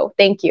chatting. So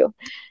thank you.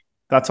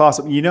 That's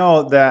awesome. You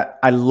know that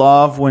I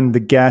love when the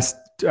guest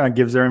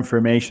gives their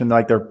information,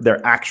 like their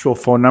actual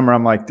phone number.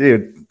 I'm like,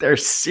 dude, they're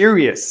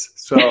serious.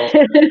 So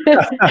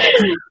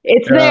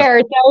it's there.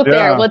 It's out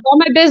there. Well, it's on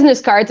my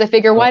business cards. I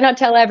figure, why not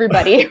tell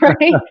everybody,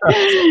 right?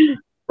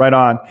 Right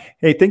on.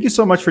 Hey, thank you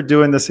so much for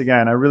doing this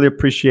again. I really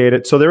appreciate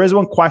it. So there is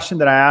one question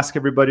that I ask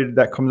everybody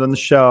that comes on the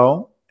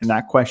show, and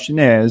that question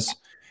is,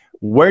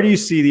 where do you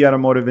see the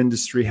automotive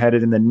industry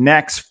headed in the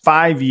next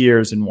 5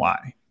 years, and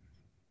why?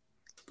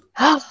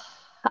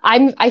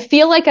 I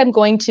feel like I'm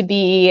going to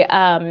be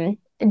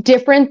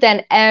different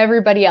than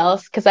everybody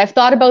else, because I've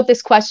thought about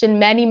this question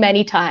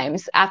many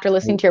times after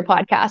listening to your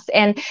podcast.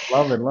 And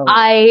love it.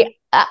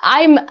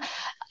 I'm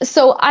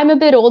a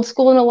bit old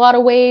school in a lot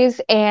of ways,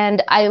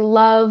 and I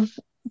love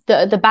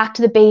the back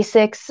to the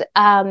basics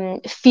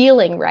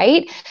feeling,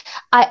 right?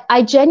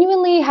 I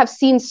genuinely have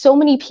seen so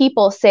many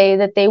people say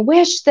that they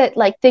wish that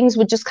like things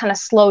would just kind of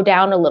slow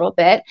down a little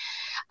bit.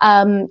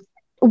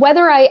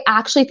 Whether I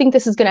actually think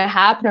this is going to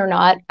happen or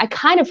not, I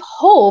kind of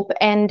hope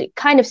and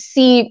kind of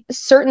see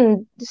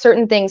certain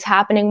things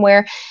happening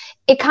where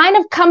it kind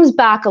of comes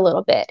back a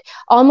little bit,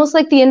 almost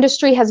like the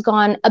industry has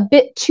gone a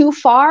bit too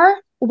far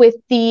with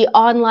the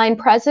online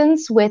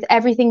presence, with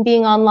everything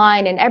being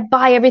online, and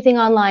buy everything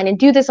online and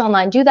do this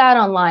online, do that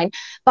online,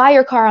 buy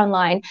your car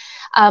online.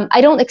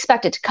 I don't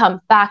expect it to come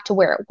back to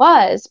where it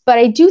was, but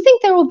I do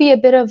think there will be a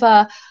bit of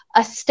a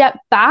step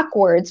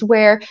backwards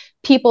where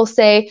people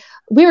say,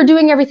 we were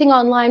doing everything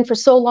online for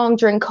so long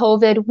during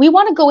COVID. We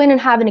want to go in and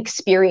have an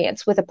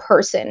experience with a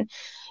person.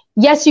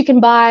 Yes, you can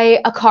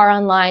buy a car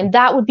online.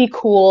 That would be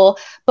cool,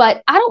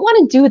 but I don't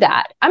want to do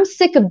that. I'm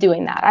sick of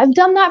doing that. I've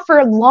done that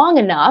for long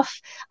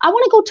enough. I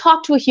want to go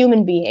talk to a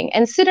human being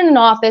and sit in an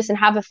office and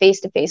have a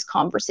face-to-face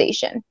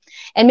conversation.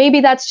 And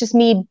maybe that's just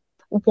me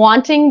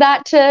wanting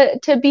that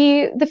to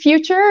be the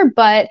future,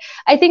 but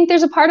I think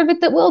there's a part of it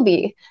that will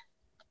be.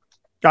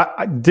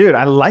 Dude,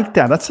 I like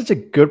that. That's such a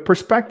good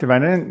perspective. I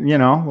didn't,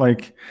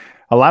 like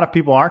a lot of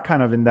people are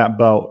kind of in that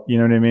boat, you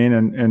know what I mean?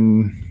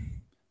 And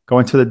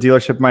going to the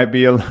dealership might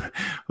be a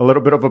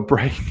little bit of a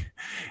break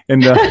in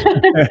the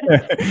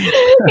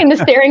in the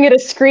staring at a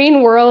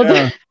screen world.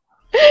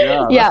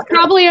 Yeah,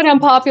 probably an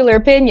unpopular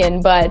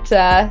opinion, but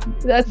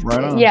that's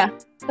right,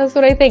 that's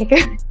what I think.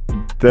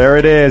 There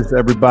it is,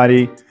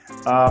 everybody.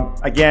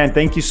 Again,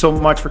 thank you so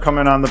much for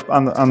coming on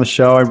the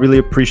show. I really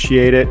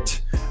appreciate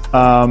it.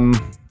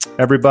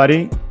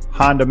 Everybody,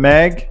 Honda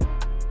Meg.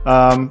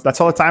 That's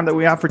all the time that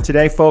we have for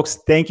today, folks.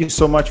 Thank you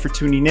so much for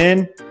tuning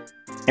in.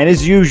 And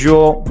as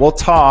usual, we'll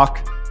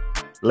talk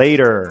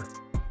later.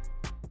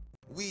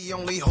 We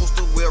only host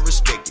a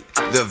well-respected.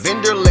 The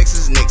vendor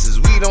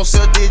LexisNexis. We don't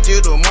sell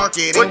digital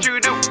marketing. What you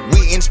do?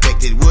 We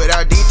inspect it with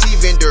our DT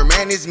vendor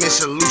management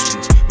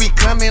solutions. We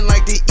come in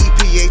like the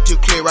EPA to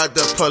clear out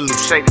the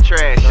pollution. Take the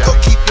trash out. Go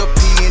keep your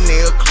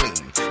P&L clean.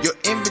 Your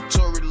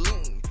inventory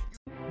lean.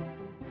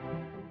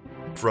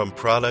 From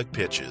product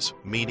pitches,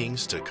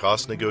 meetings to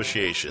cost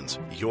negotiations,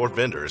 your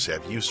vendors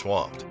have you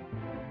swamped.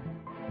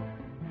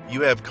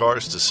 You have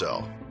cars to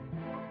sell,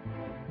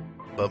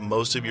 but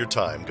most of your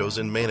time goes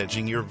in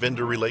managing your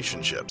vendor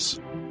relationships.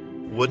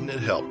 Wouldn't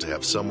it help to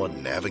have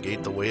someone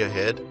navigate the way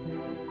ahead?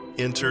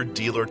 Enter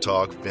Dealer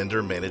Talk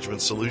Vendor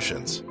Management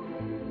Solutions,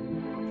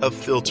 a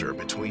filter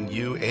between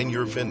you and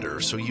your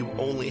vendor so you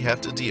only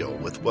have to deal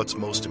with what's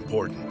most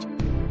important.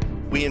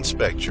 We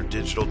inspect your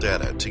digital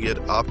data to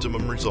get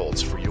optimum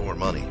results for your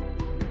money.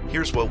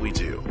 Here's what we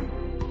do.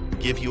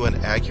 Give you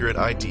an accurate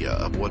idea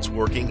of what's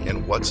working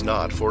and what's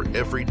not for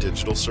every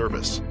digital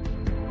service.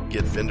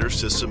 Get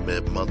vendors to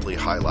submit monthly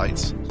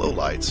highlights,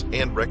 lowlights,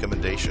 and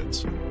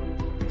recommendations.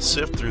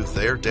 Sift through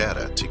their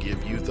data to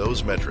give you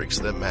those metrics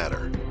that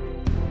matter.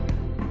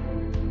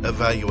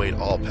 Evaluate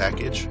all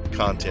package,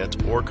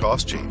 content, or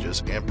cost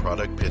changes and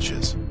product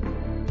pitches.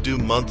 Do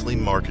monthly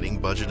marketing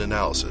budget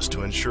analysis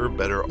to ensure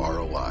better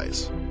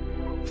ROIs.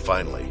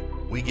 Finally,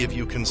 we give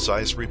you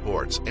concise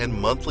reports and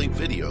monthly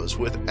videos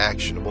with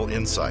actionable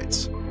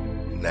insights.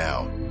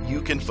 Now,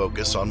 you can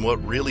focus on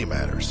what really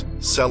matters,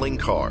 selling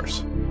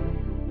cars.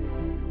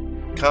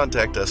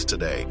 Contact us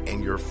today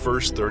and your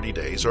first 30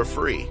 days are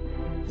free.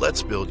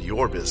 Let's build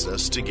your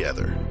business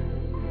together.